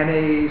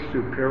any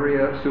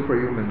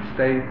superhuman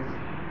states,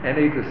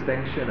 any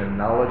distinction in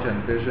knowledge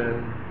and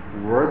vision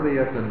worthy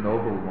of the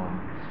noble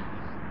ones.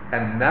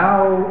 And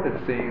now it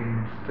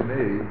seems to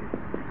me,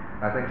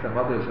 I think some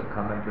others have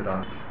commented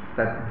on,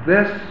 that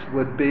this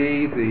would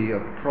be the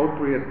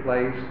appropriate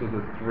place for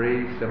the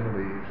three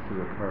similes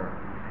to occur.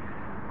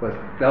 Because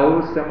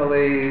those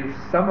similes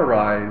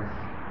summarize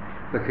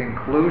the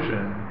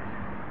conclusion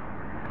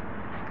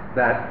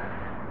that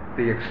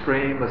the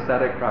extreme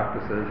ascetic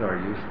practices are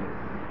useless.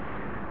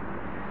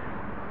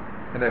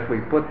 And if we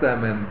put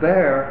them in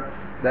there,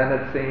 then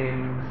it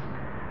seems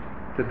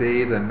to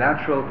be the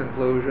natural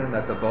conclusion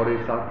that the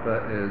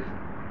Bodhisattva is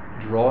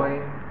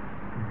drawing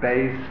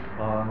based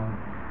on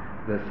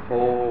this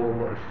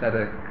whole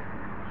ascetic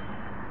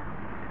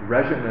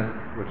regimen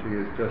which he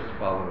has just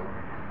followed.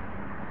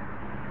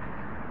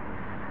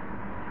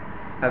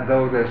 And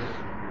though this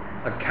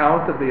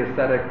account of the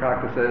ascetic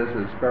practices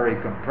is very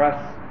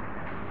compressed,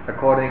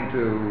 according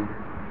to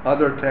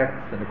other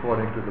texts and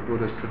according to the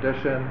Buddhist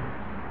tradition,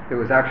 it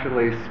was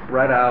actually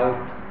spread out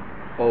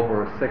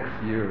over 6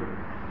 years.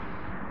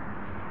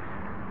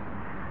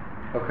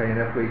 Okay, and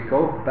if we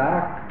go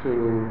back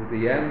to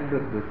the end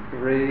of the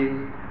three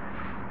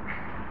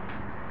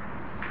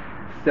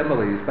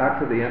similes, back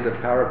to the end of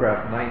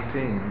paragraph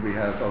 19, we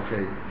have,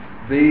 okay,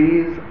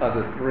 these are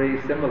the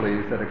three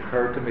similes that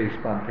occurred to me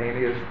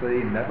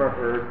spontaneously, never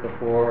heard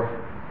before.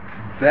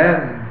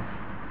 Then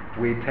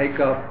we take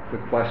up the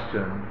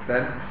question,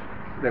 then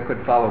there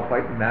could follow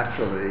quite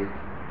naturally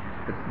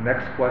the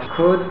next question,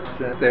 could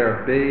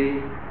there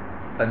be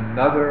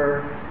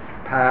another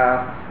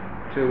path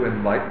to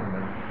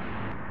enlightenment?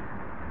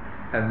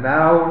 And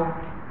now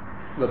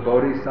the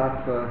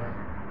Bodhisattva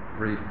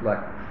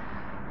reflects.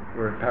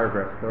 We're in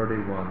paragraph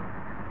 31.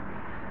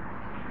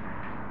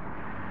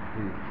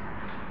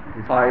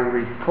 I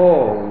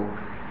recall,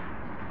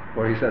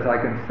 or he says, I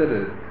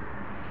considered,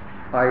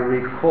 I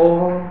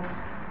recall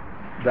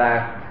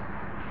that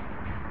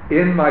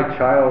in my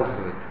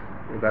childhood,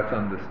 well, that's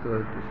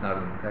understood, it's not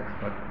in the text,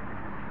 but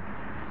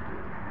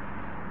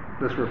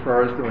this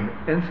refers to an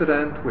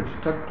incident which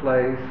took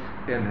place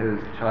in his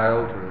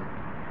childhood.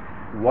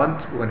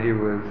 Once, when he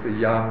was a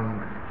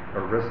young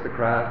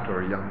aristocrat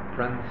or a young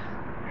prince,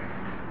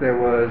 there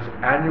was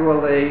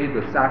annually,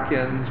 the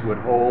Sakyans would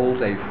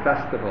hold a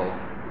festival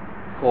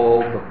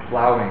called the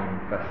Plowing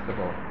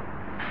Festival,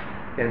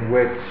 in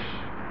which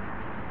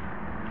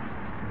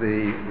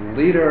the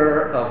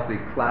leader of the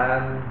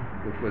clan,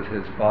 which was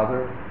his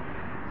father,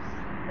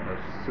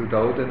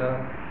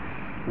 Suddhodana,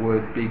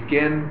 would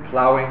begin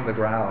plowing the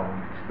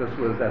ground. This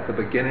was at the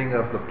beginning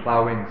of the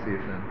plowing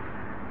season.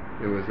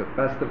 It was a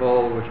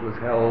festival which was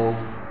held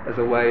as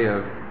a way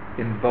of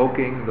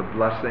invoking the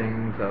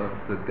blessings of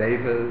the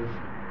devas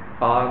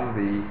on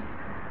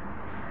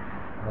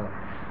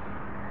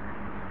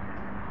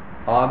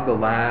the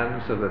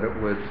land, so that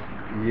it would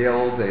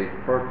yield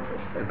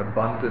an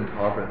abundant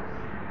harvest.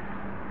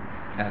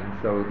 And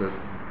so the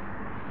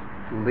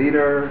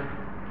leader,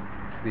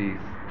 the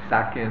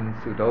Sakyan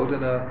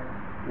Suddhodana,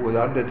 would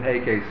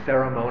undertake a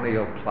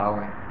ceremonial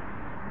plowing,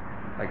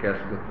 I guess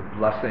with the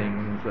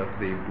blessings of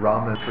the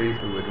Brahmin priest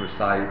who would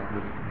recite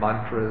the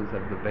mantras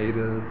of the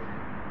Vedas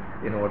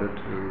in order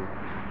to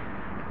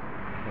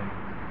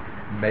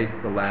make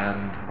the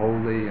land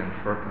holy and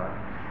fertile.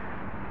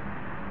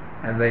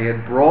 And they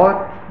had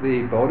brought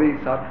the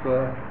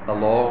Bodhisattva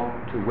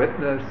along to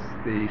witness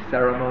the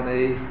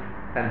ceremony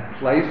and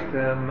placed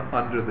him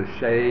under the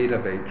shade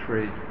of a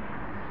tree.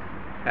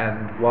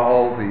 And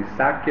while the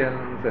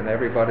Sakyans and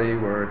everybody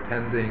were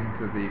attending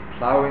to the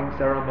plowing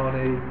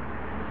ceremony,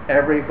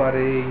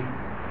 everybody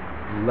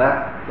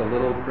left the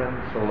little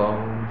prince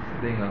alone,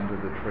 sitting under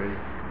the tree.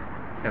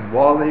 And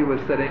while he was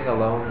sitting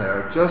alone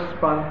there, just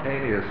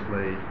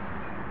spontaneously,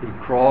 he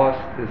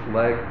crossed his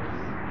legs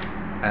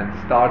and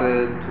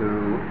started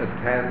to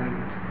attend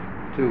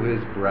to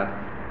his breath.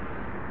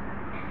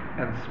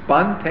 And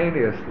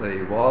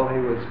spontaneously, while he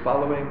was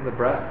following the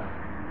breath,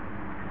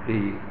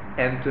 he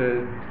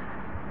entered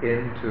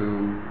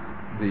into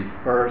the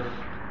first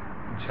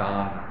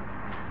jhana.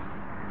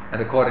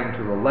 And according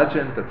to the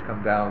legend that's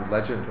come down,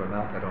 legend or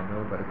not, I don't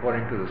know, but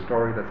according to the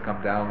story that's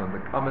come down in the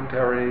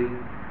commentary,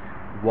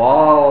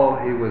 while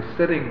he was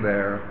sitting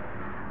there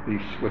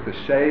with the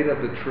shade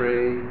of the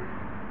tree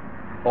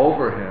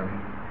over him,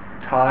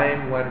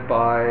 time went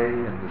by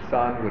and the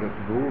sun would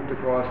have moved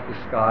across the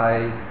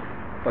sky,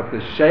 but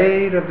the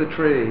shade of the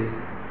tree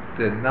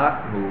did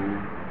not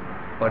move,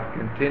 but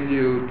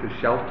continued to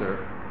shelter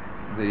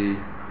the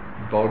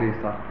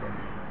Bodhisattva.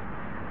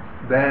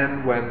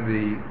 then when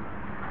the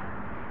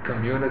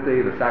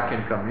community, the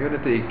Sakyan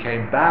community,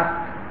 came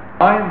back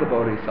behind the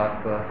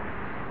Bodhisattva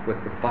with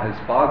his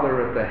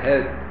father at the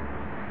head,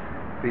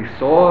 he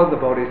saw the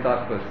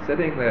Bodhisattva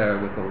sitting there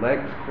with the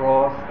legs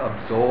crossed,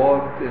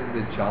 absorbed in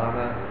the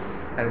jhana,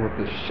 and with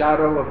the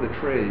shadow of the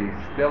tree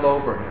still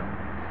over him,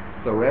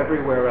 though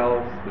everywhere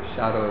else the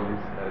shadows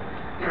had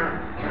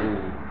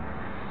moved.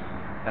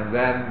 And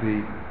then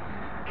the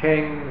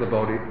king, the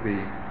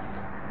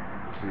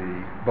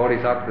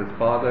Bodhisattva's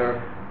father,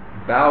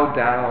 bowed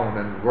down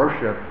and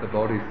worshipped the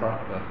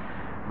Bodhisattva,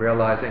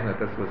 realizing that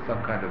this was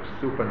some kind of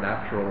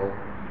supernatural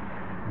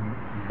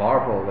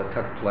marvel that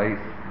took place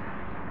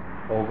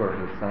over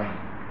his son.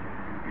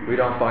 We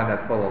don't find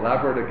that full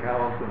elaborate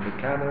account in the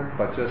canon,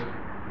 but just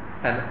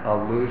an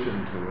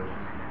allusion to it.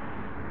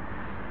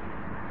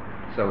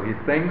 So he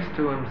thinks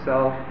to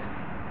himself,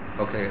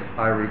 okay,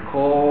 I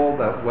recall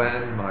that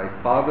when my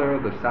father,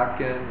 the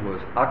Sakyan,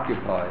 was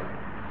occupied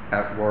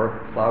at work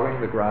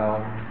plowing the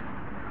ground,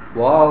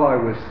 while I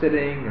was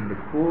sitting in the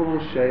cool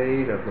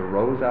shade of the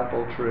rose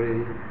apple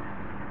tree,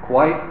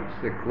 quite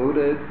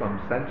secluded from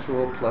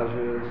sensual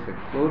pleasures,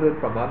 secluded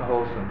from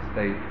unwholesome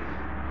states,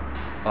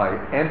 I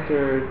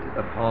entered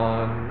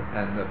upon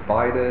and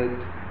abided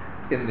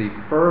in the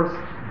first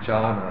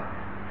jhana,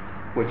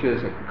 which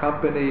is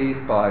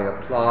accompanied by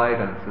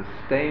applied and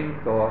sustained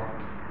thought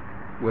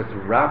with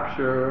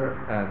rapture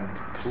and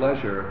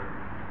pleasure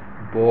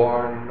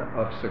born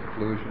of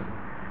seclusion.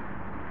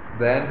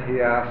 Then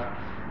he asks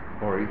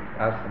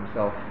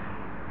himself,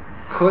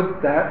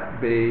 could that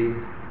be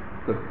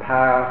the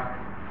path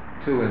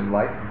to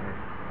enlightenment?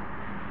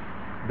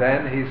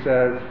 Then he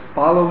says,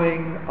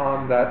 following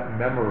on that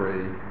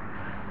memory,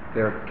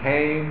 there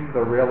came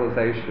the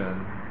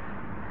realization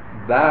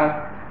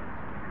that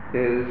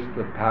is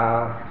the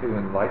path to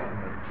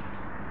enlightenment.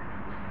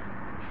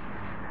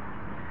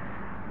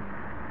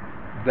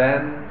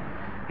 Then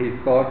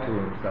he thought to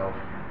himself,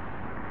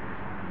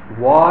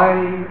 why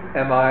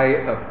am I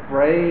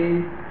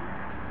afraid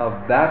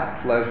of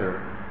that pleasure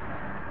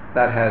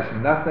that has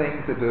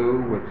nothing to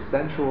do with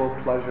sensual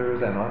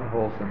pleasures and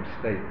unwholesome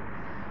states?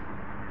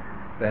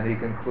 Then he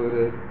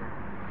concluded,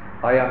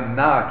 I am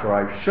not, or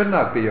I should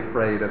not be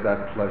afraid of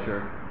that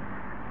pleasure,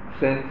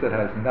 since it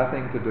has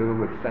nothing to do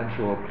with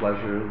sensual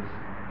pleasures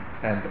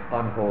and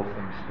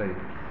unwholesome states.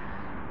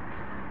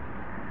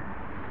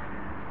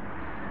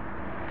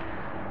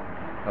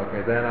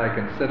 Okay, then I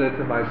considered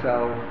to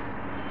myself,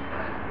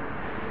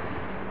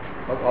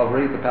 I'll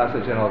read the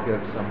passage and I'll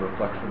give some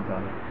reflections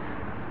on it.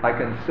 I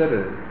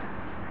considered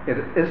it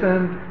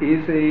isn't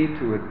easy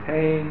to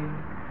attain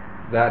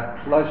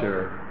that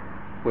pleasure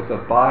with a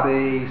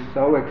body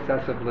so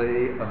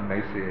excessively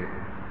emaciated.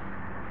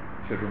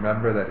 You should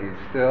remember that he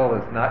still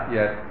has not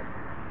yet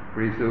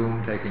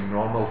resumed taking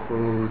normal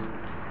food.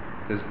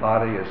 His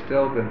body has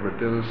still been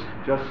reduced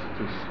just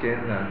to skin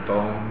and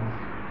bones,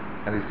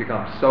 and he's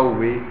become so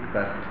weak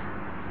that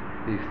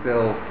he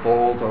still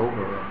falls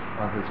over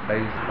on his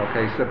face.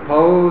 Okay,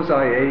 suppose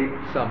I ate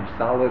some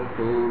solid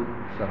food,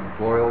 some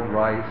boiled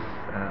rice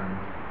and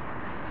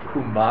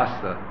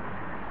kumasa.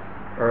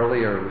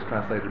 Earlier it was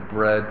translated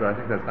bread, but I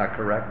think that's not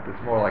correct.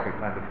 It's more like a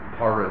kind of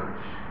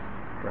porridge,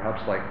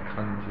 perhaps like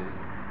kanji.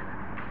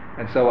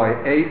 And so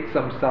I ate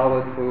some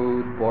solid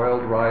food,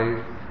 boiled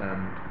rice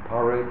and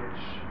porridge.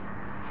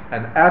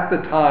 And at the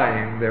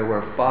time there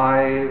were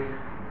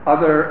 5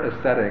 other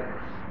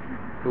ascetics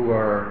who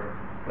were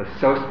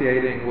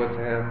associating with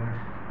him,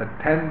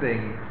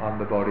 attending on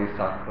the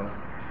Bodhisattva,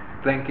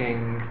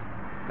 thinking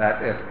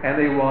that if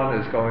anyone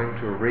is going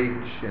to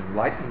reach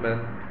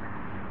enlightenment,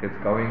 it's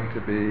going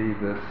to be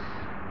this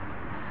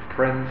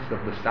prince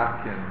of the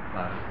Sakyan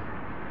class.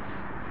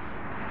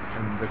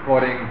 And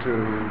according to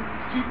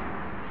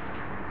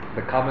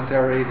the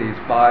commentary, these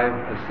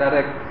 5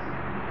 ascetics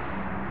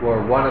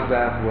were, one of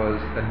them was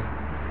an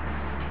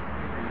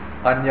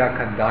Anya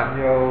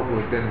Kandanyo, who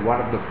had been one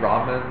of the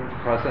Brahmins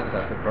present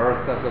at the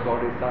birth of the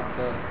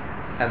Bodhisattva,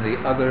 and the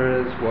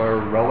others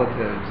were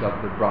relatives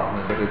of the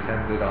Brahmin that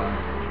attended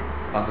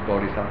on the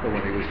Bodhisattva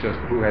when he was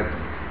who had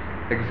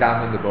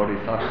examined the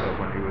Bodhisattva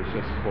when he was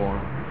just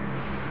born.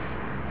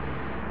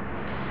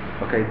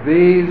 Okay,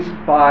 these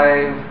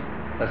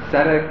 5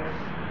 ascetics,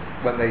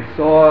 when they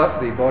saw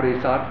the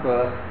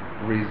Bodhisattva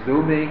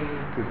resuming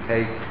to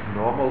take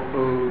normal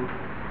food,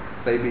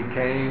 they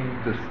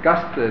became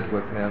disgusted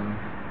with him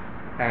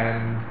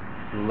and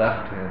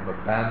left him,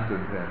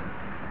 abandoned him,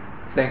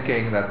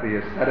 thinking that the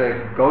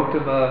ascetic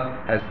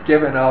Gautama has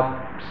given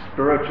up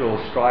spiritual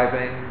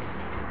striving.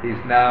 He's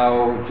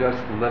now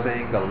just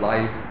living a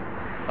life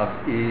of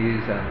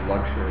ease and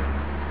luxury,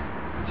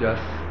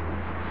 just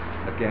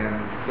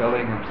again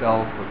filling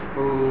himself with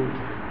food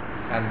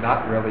and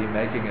not really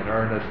making an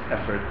earnest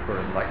effort for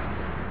enlightenment.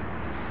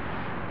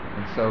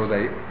 And so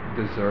they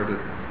deserted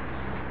him.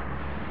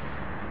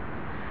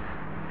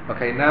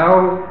 Okay,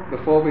 now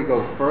before we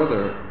go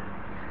further,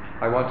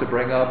 I want to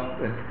bring up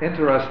an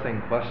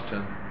interesting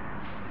question.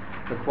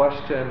 The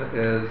question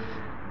is,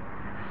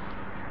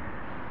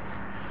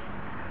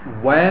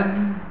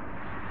 when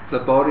the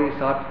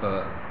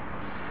Bodhisattva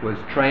was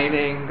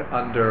training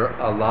under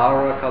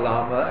Alara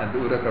Kalama and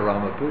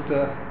Udakarama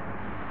Buddha.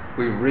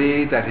 We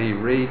read that he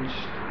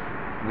reached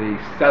the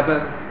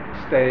 7th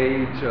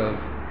stage of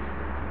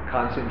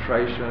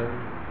concentration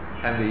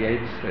and the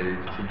 8th stage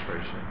of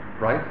concentration,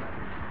 right?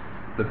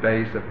 The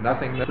base of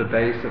nothingness, the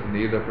base of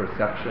neither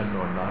perception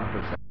nor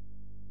non-perception.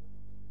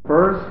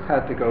 First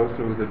had to go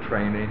through the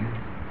training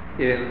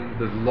in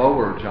the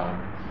lower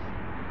jhanas,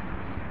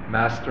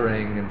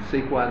 mastering in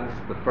sequence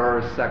the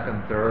 1st,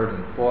 2nd, 3rd,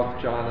 and 4th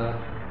jhana,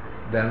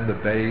 then the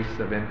base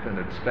of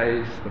infinite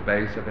space, the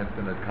base of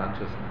infinite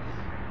consciousness.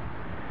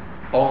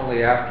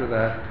 Only after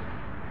that,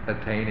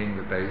 attaining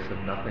the base of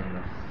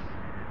nothingness.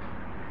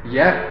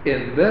 Yet,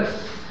 in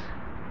this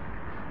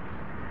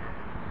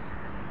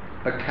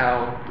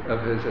account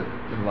of his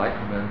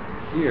enlightenment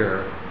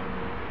here,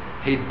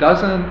 he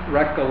doesn't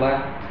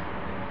recollect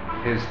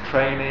his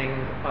training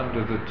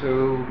under the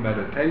 2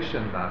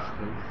 meditation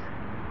masters,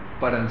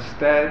 but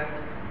instead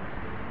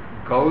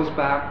goes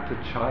back to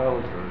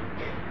childhood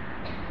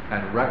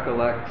and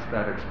recollects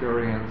that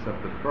experience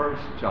of the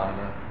 1st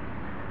jhana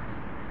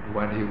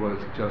when he was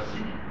just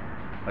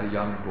a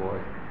young boy.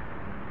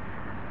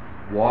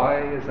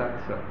 Why is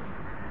that so?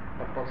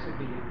 A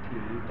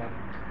possibility that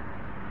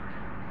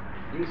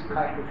this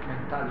kind of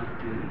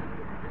mentality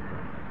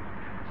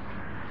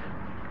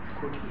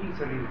could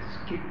easily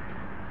skip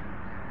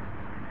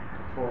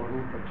for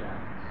Rupa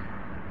jhanas.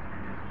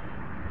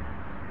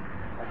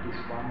 That is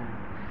one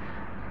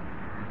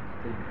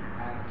thing.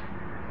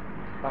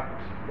 But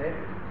then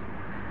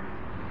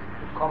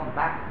to come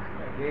back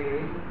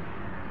again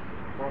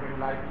for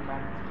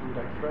enlightenment through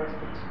that first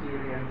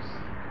experience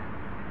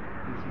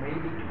is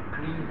maybe to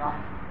clean up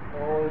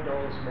all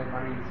those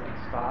memories and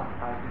start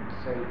by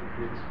himself to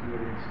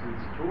experience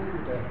this through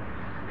the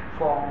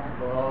form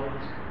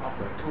world up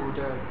to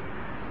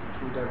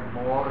the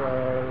more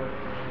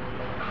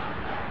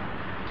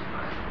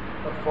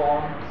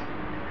performed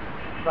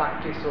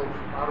practice of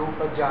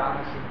arupa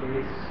jhanas in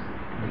this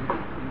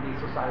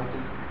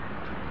society.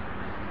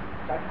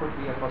 That could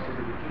be a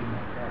possibility.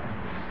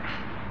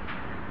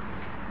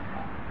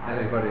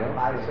 Anybody else?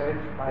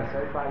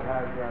 Myself, I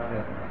have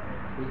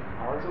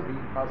also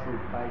been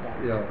puzzled by that.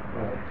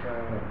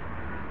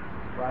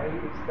 Why is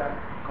it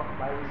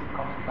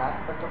coming back?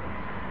 But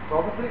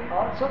probably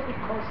also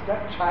because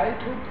that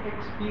childhood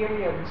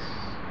experience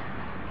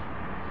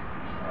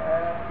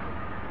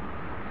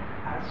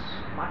has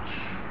much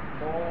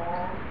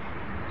more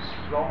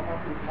stronger.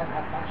 You can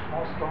have much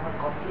more stronger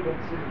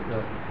confidence in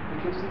it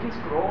because it is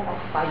grown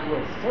up by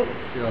yourself.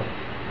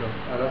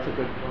 That's a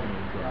good point.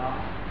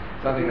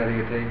 Something that he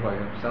attained by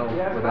himself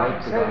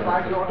without the guidance.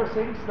 By the other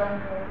things,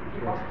 then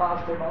he must pass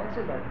them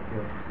also. Then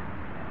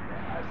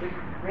I think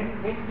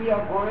when we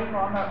are going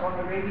on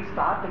a way we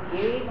start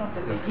again on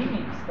the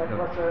beginnings, that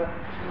was a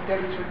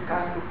intelligent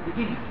kind of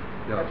beginning.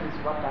 That is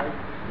what I.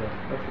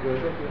 That's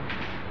good.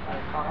 I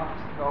cannot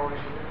know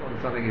it. It's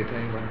something he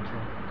attained by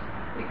himself.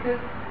 Because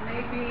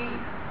maybe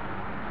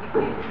it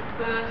is the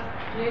first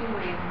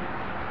genuine.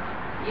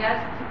 He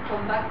has to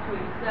come back to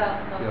himself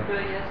after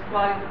he has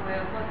tried the way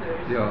of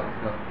others.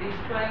 He's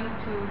trying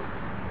to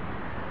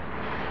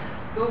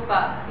go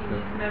back in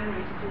his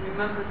memories to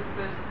remember the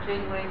first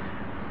genuine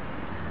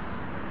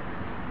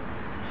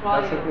trial.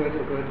 That's a good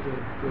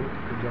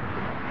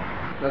conjecture.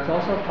 That's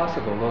also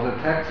possible, though the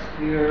text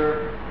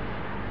here,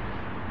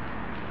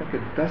 I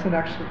think it doesn't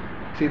actually,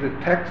 see the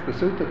text, the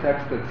sutta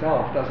text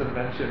itself doesn't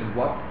mention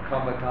what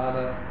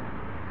kammatthana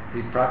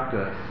he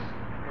practiced.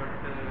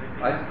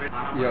 So I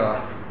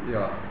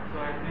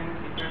think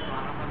he went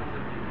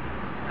Anapanasati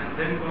and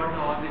then got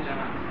all the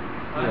jhanas.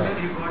 Earlier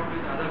he got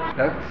with other.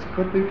 That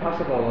could be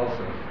possible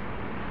also.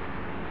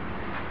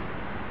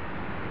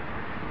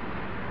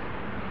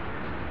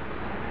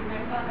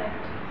 Remember that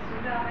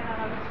Sutta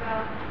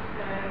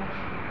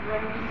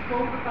when we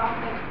spoke about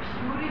that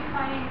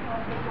purifying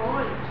of the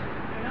gold,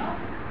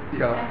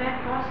 and that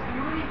was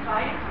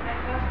purified, that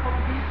was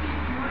completely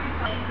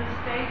purified in the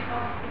state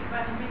of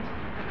equanimity,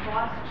 the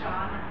 4th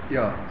jhana.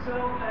 So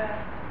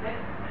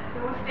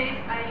those days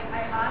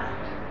I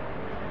asked,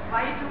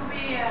 why do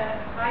we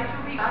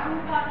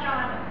arupa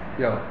jhanas?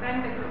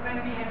 When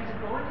we have the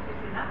gold,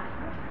 is enough.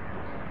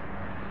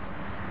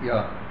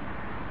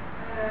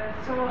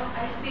 So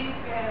I think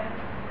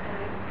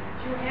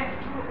you have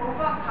to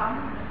overcome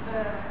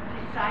the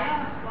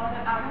desire for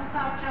the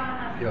arupa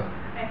jhanas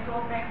and go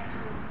back to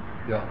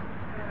the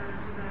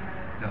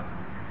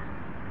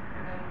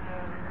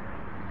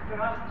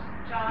first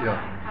jhana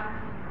and come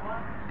to more.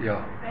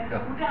 When the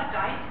Buddha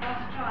died,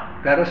 first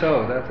jhana. That is so.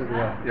 That's a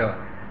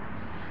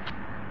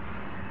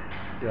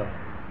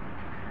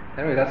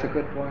Anyway, that's a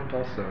good point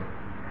also.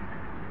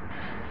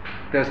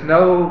 There's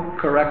no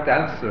correct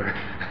answer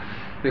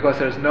because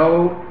there's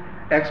no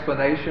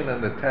explanation in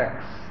the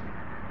text.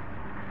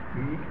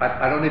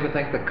 I don't even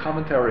think the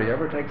commentary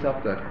ever takes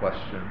up that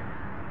question.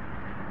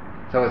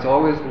 So it's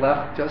always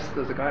left just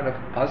as a kind of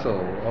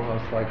puzzle,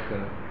 almost like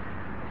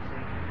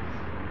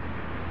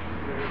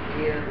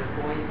Here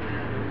the point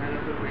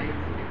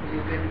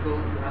you can go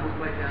to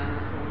Arupa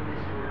jhana only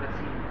through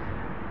racinas.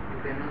 You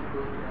cannot go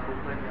to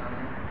Arupa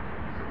jhana,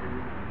 so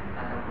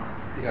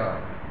Anapana.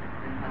 Yeah.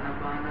 And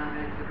Anapana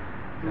has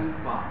two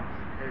parts.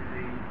 There's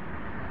the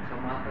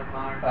Samatha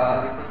part and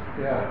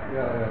Vipassana part.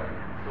 Yeah.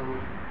 So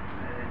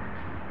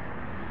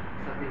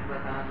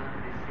Satipatthana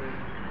is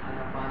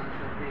Anapana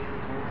Sati, the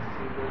most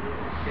suitable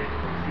object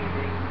for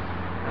seeing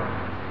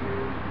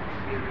new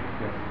experience.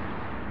 Yeah.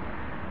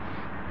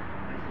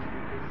 I think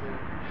it is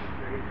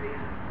very clear.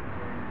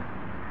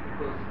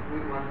 Because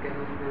one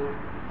cannot go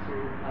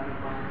through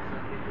Anapana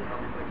Sati to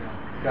Arupa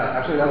jhana. Yeah,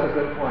 actually that's a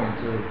good point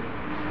too.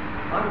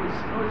 I was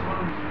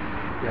wondering,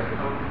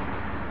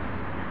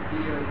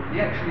 the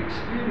actual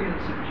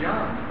experience of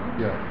jhana,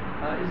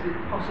 is it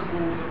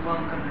possible that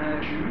one can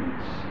have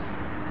moods,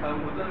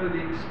 although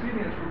the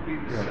experience would be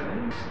the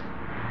same?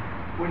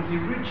 When he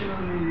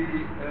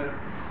originally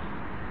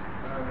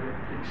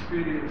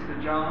experienced the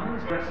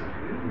jhanas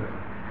aggressively,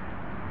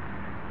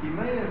 he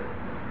may have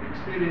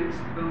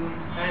experienced them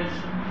as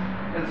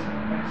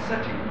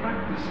ascetic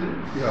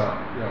practices.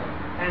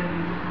 And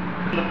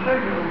the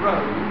pleasure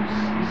arose,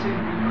 he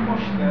seemed to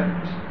quash that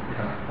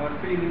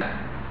feeling that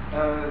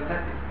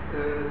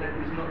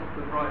is not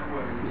the right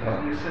way, it is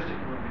the ascetic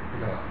way.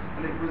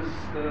 And it was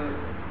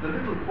the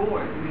little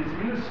boy in his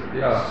innocence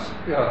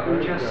who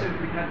just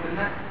simply had a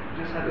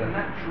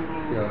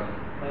natural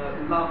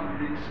love of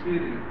the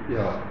experience.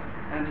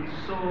 And he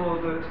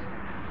saw that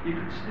he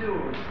could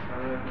still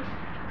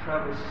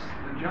traverse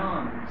the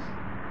jhanas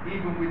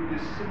even with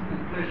this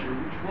simple pleasure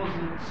which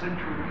wasn't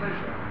sensual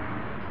pleasure.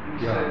 And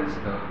he says,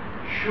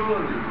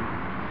 surely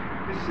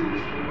this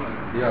is the way.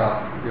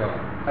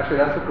 Actually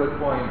that's a good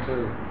point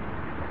too.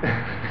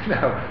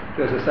 Now,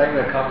 there's a saying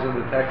that comes in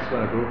the text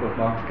when a group of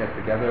monks get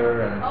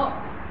together and...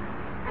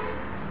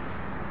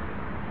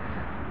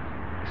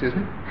 Excuse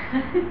me?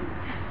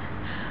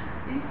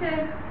 He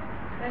said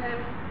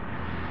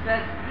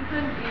that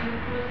even in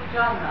the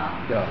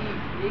jhana,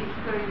 the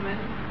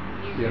experiment,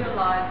 he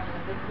realized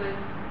that that was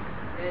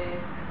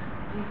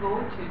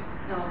devoted.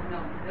 No,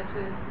 that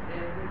was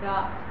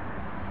without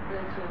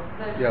sensual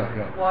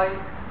pleasure. Why,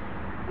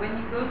 when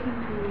he goes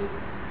into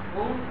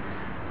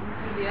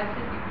the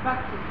ascetic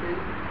practices,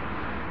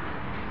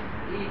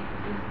 he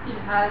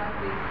still has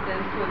this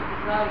sensual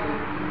desire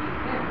in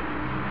him.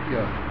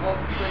 Of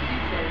what he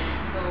says.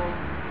 So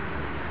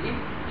if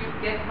you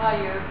get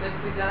higher but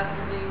without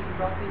having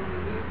dropping the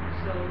root,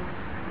 so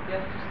you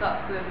have to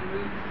start where the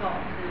root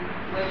stops and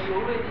where you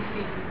already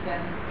feel you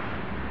can.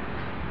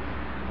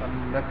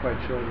 I'm not quite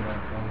sure what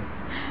I'm calling.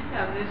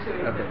 Yeah, I'm not sure.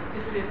 Okay.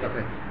 Just a little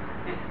bit.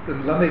 Then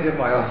let me give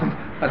my own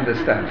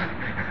understanding.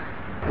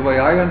 The way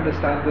I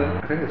understand it,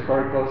 I think it's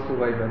very close to the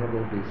way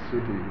Venerable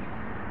Visuddhi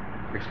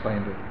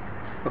explained it.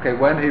 Okay,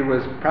 when he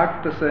was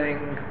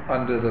practicing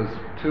under those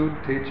two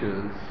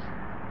teachers,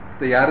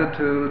 the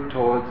attitude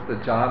towards the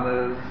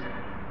jhanas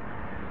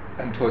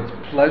and towards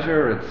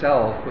pleasure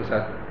itself was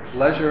that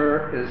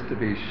pleasure is to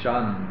be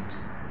shunned,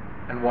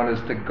 and one is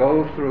to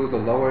go through the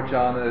lower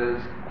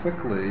jhanas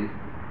quickly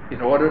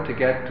in order to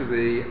get to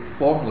the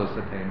formless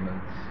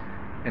attainments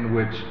in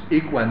which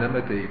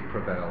equanimity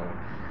prevails.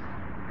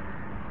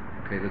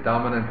 Okay, the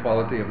dominant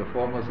quality of the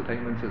formless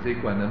attainments is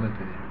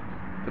equanimity.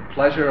 The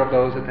pleasure of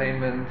those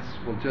attainments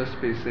will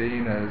just be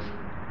seen as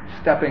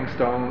stepping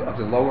stones of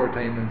the lower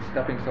attainments,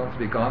 stepping stones to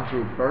be gone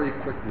through very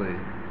quickly,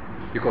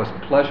 because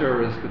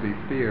pleasure is to be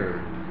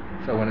feared.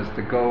 So one is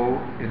to go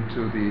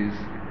into these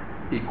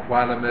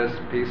equanimous,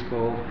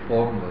 peaceful,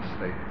 formless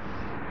states.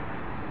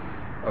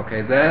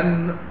 Okay,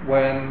 then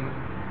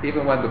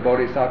even when the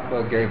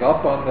Bodhisattva gave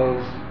up on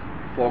those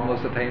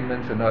formless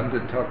attainments and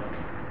undertook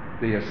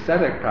the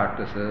ascetic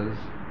practices,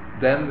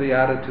 then the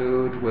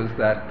attitude was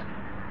that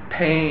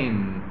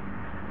pain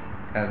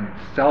and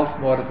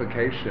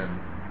self-mortification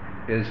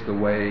is the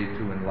way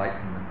to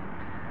enlightenment.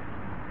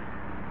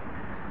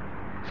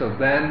 So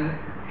then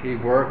he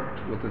worked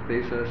with the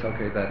thesis,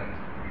 that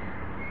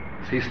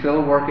he's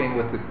still working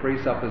with the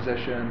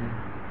presupposition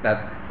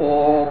that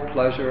all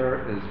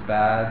pleasure is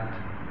bad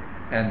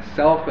and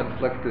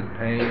self-inflicted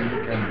pain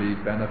can be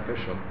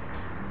beneficial.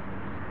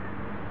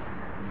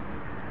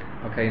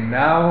 Okay,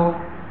 now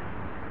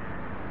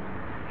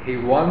he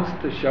wants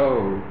to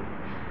show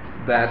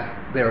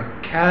that there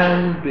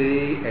can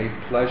be a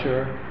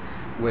pleasure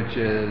which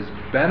is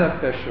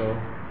beneficial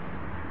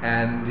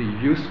and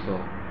useful,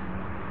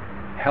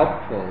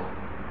 helpful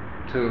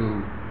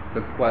to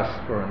the quest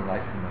for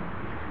enlightenment.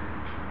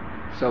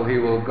 So he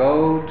will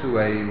go to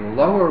a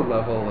lower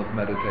level of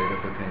meditative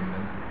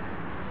attainment,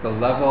 the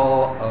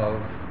level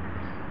of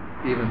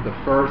even the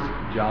first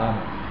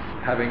jhana,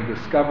 having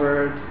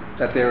discovered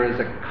that there is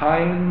a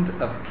kind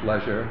of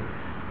pleasure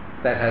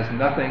that has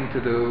nothing to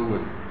do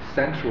with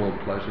sensual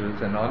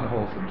pleasures and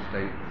unwholesome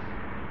states,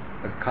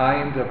 a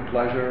kind of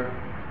pleasure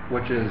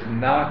which is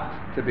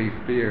not to be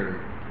feared.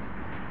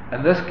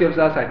 And this gives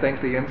us, I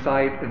think, the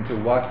insight into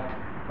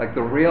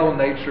the real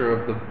nature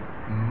of the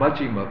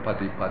Majjhima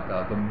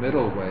Patipada, the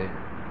middle way.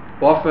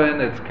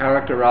 Often it's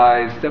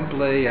characterized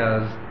simply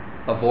as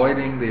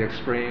avoiding the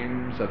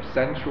extremes of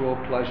sensual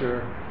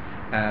pleasure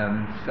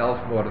and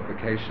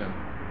self-mortification.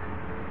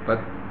 But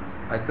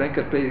I think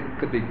it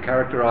could be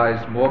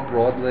characterized more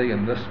broadly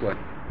in this way.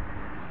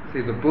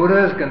 See, the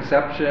Buddha's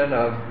conception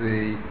of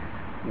the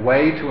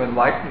way to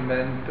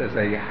enlightenment as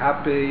a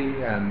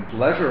happy and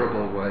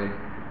pleasurable way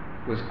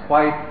was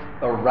quite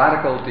a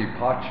radical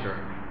departure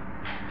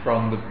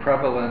from the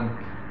prevalent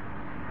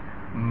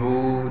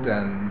mood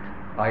and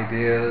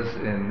ideas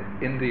in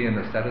Indian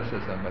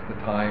asceticism at the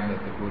time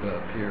that the Buddha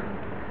appeared.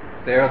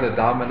 There, the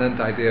dominant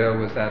idea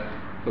was that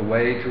the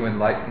way to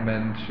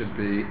enlightenment should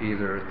be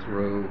either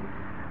through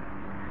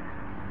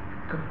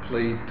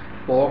complete,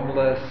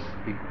 formless,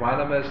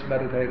 equanimous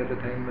meditative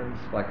attainments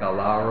like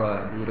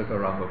Alara and Uddaka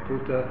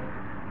Ramaputta,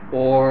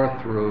 or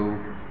through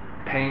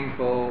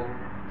painful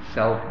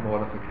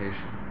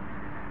self-mortification.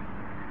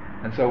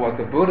 And so what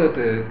the Buddha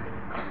did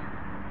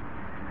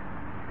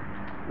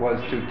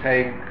was to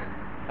take,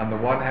 on the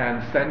one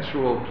hand,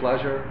 sensual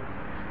pleasure,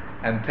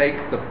 and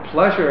take the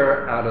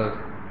pleasure out of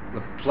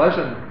the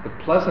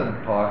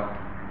pleasant part,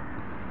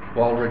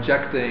 while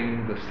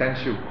rejecting the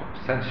sensual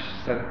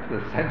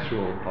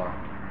part,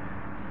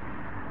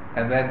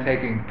 and then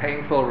taking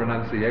painful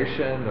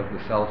renunciation of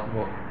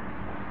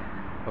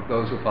of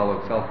those who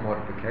followed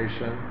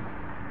self-mortification,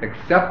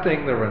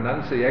 accepting the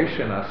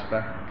renunciation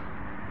aspect,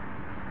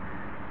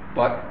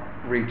 but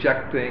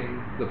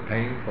rejecting the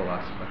painful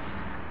aspect,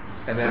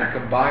 and then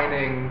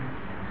combining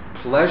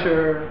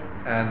pleasure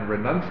and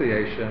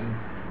renunciation.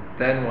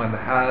 Then one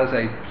has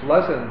a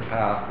pleasant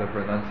path of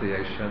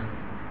renunciation,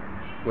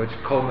 which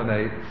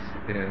culminates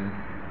in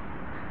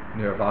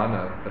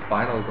nirvana, the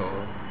final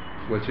goal,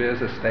 which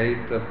is a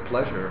state of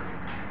pleasure,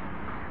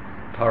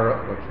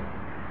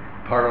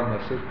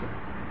 Paramasutta.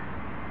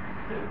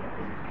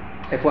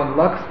 If one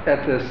looks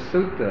at this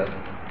sutta,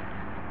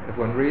 if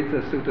one reads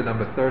the sutta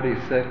number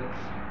 36,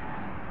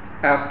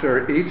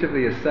 after each of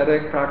the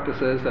ascetic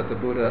practices that the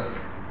Buddha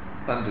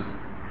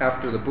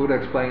after the Buddha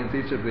explains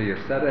each of the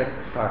ascetic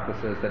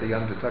practices that he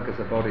undertook as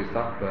a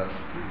bodhisattva,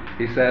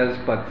 he says,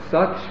 "But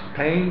such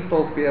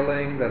painful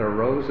feeling that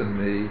arose in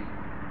me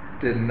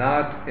did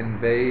not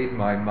invade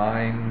my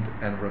mind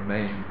and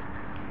remained."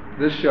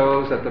 This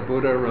shows that the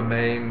Buddha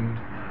remained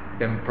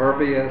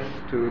impervious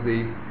to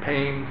the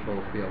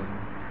painful feeling.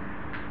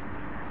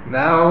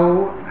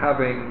 Now,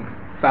 having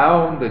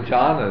found the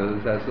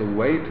jhanas as the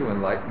way to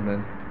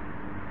enlightenment,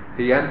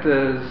 he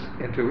enters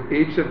into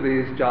each of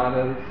these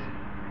jhanas,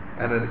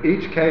 and in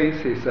each case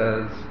he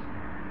says,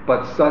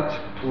 "But such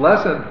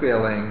pleasant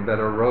feeling that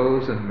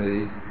arose in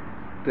me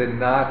did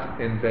not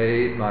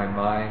invade my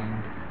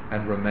mind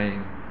and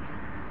remain."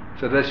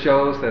 So this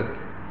shows that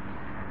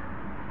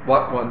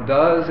what one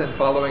does in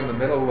following the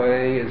middle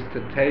way is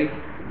to take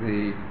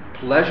the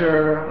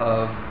pleasure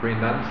of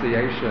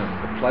renunciation,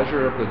 the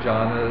pleasure of the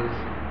jhanas,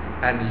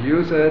 and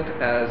use it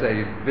as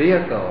a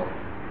vehicle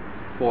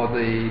for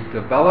the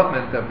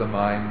development of the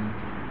mind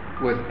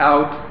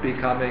without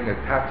becoming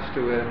attached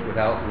to it,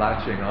 without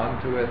latching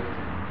onto it,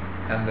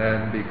 and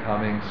then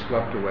becoming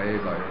swept away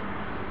by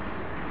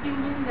it. You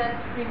mean that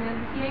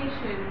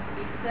renunciation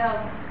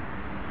itself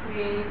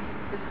creates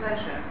the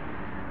pleasure?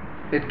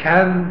 It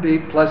can be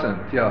pleasant,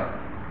 yeah.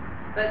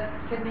 But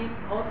can it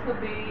also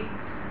be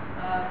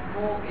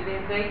more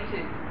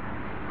elevated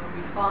or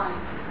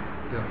refined?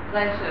 Yeah.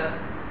 Pleasure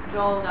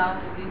drawn out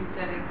of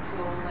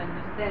intellectual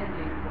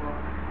understanding, or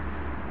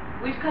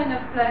which kind of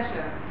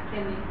pleasure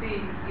can it be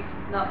if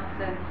it's not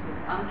sensual?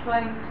 I'm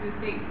trying to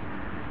think.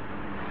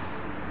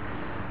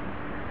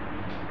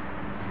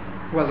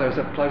 Well, there's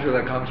a pleasure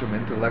that comes from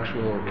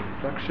intellectual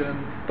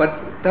reflection, but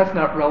that's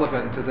not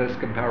relevant to this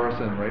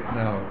comparison right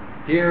now.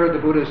 Here the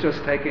Buddha is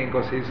just taking,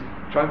 because he's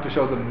trying to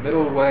show the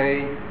middle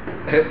way,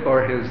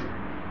 or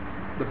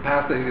the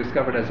path that he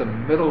discovered as a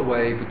middle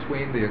way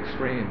between the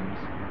extremes.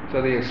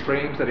 So the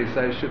extremes that he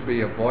says should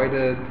be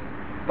avoided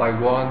by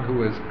one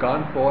who has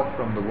gone forth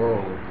from the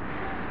world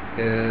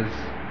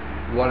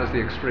one is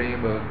the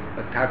extreme of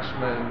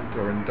attachment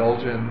or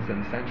indulgence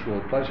in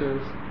sensual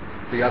pleasures.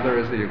 The other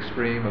is the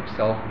extreme of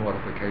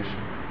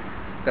self-mortification.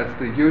 That's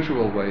the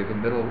usual way. The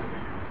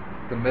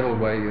middle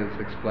way is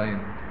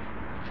explained.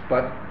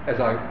 But as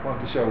I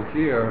want to show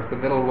here, the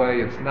middle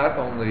way, it's not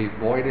only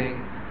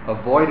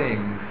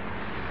avoiding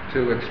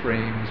two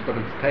extremes, but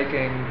it's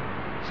taking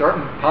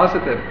certain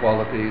positive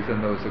qualities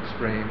in those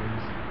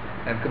extremes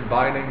and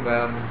combining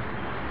them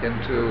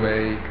into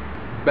a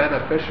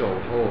beneficial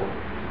whole,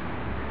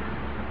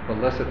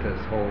 felicitous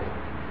whole.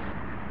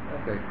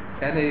 Okay,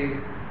 any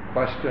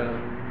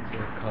questions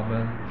or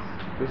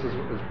comments? This is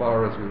as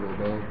far as we will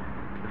go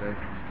today.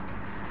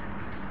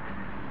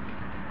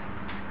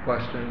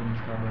 Questions,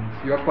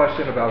 comments? Your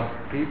question about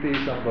piti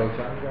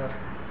sambojjhanga?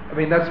 I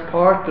mean, that's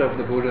part of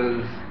the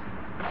Buddha's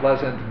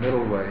pleasant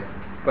middle way,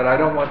 but I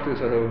don't want to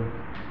sort of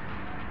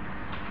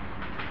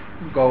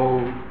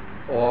go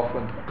off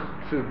and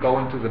to go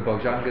into the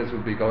bojjhangas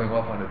would be going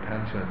off on a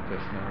tangent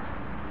just now.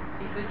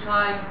 If the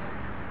child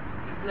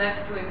is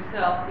left to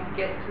himself, he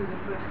gets to the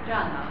first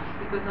jhana,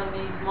 because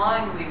only his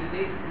mind will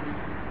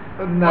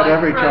listen. Not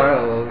every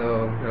child,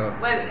 no. Yeah.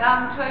 Well,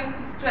 I'm trying to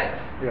stretch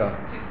Yeah.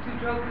 to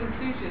draw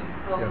conclusions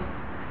from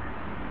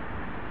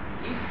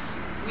if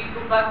we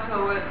go back to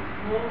our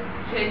most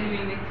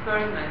genuine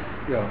experiment,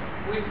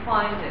 we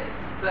find it.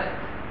 But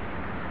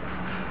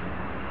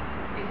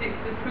is it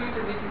the fruit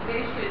of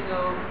education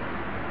or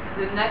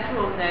the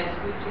naturalness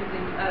which is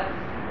in us?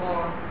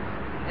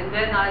 And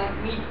then I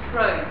meet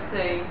Freud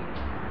saying,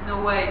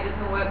 no way, it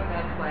doesn't work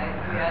that way.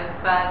 We are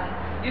bad.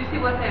 You see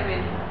what I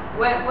mean?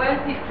 Where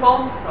is it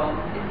drawn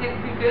from? Is it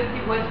because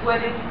he was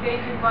well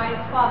educated by his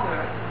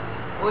father?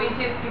 Or is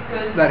it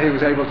because... that he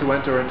was able to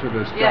enter into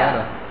this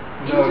jhana?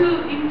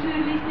 Into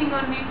listening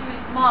only to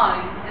his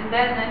mind, and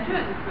then enter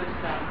the first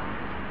time.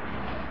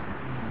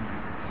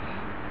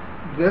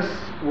 This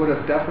would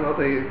have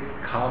definitely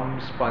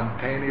come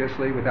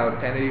spontaneously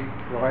without any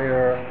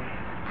prior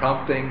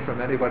prompting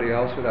from anybody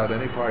else, without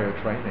any prior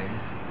training.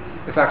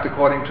 In fact,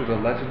 according to the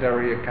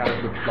legendary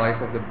account of the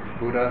life of the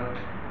Buddha,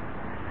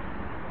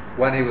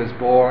 when he was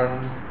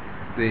born,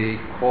 the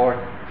court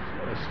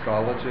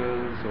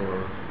astrologers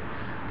or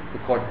the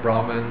court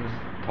Brahmins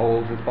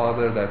told his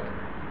father that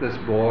this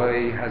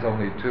boy has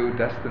only two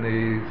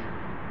destinies.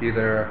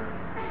 Either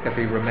if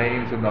he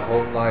remains in the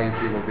home life,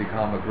 he will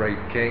become a great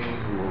king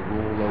who will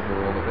rule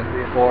over all of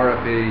India, or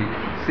if he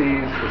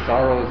sees the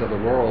sorrows of the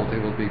world, he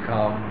will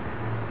become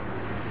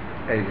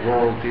a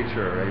world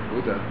teacher, a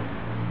Buddha.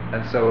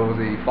 And so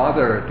the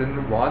father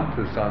didn't want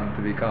his son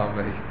to become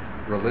a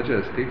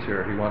religious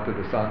teacher. He wanted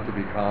the son to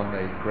become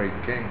a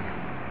great king.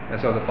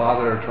 And so the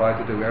father tried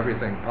to do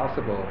everything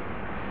possible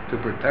to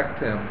protect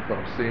him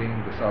from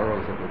seeing the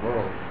sorrows of the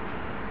world.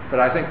 But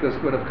I think this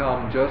would have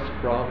come just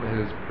from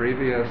his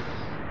previous,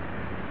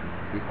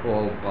 we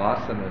call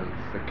vasanas,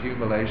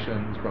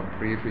 accumulations from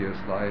previous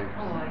lives,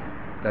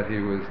 that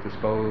he was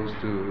disposed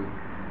to.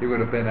 He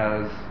would have been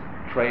as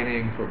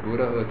training for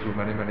Buddhahood through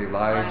many, many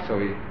lives, so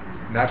he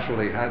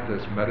naturally had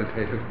this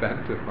meditative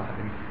bent of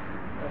mind.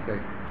 Okay.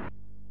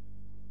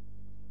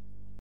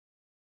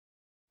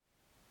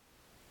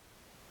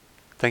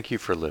 Thank you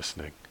for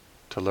listening.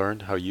 To learn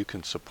how you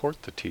can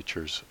support the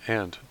teachers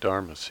and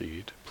Dharma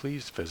Seed,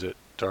 please visit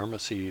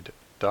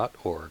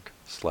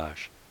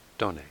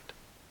dharmaseed.org/donate.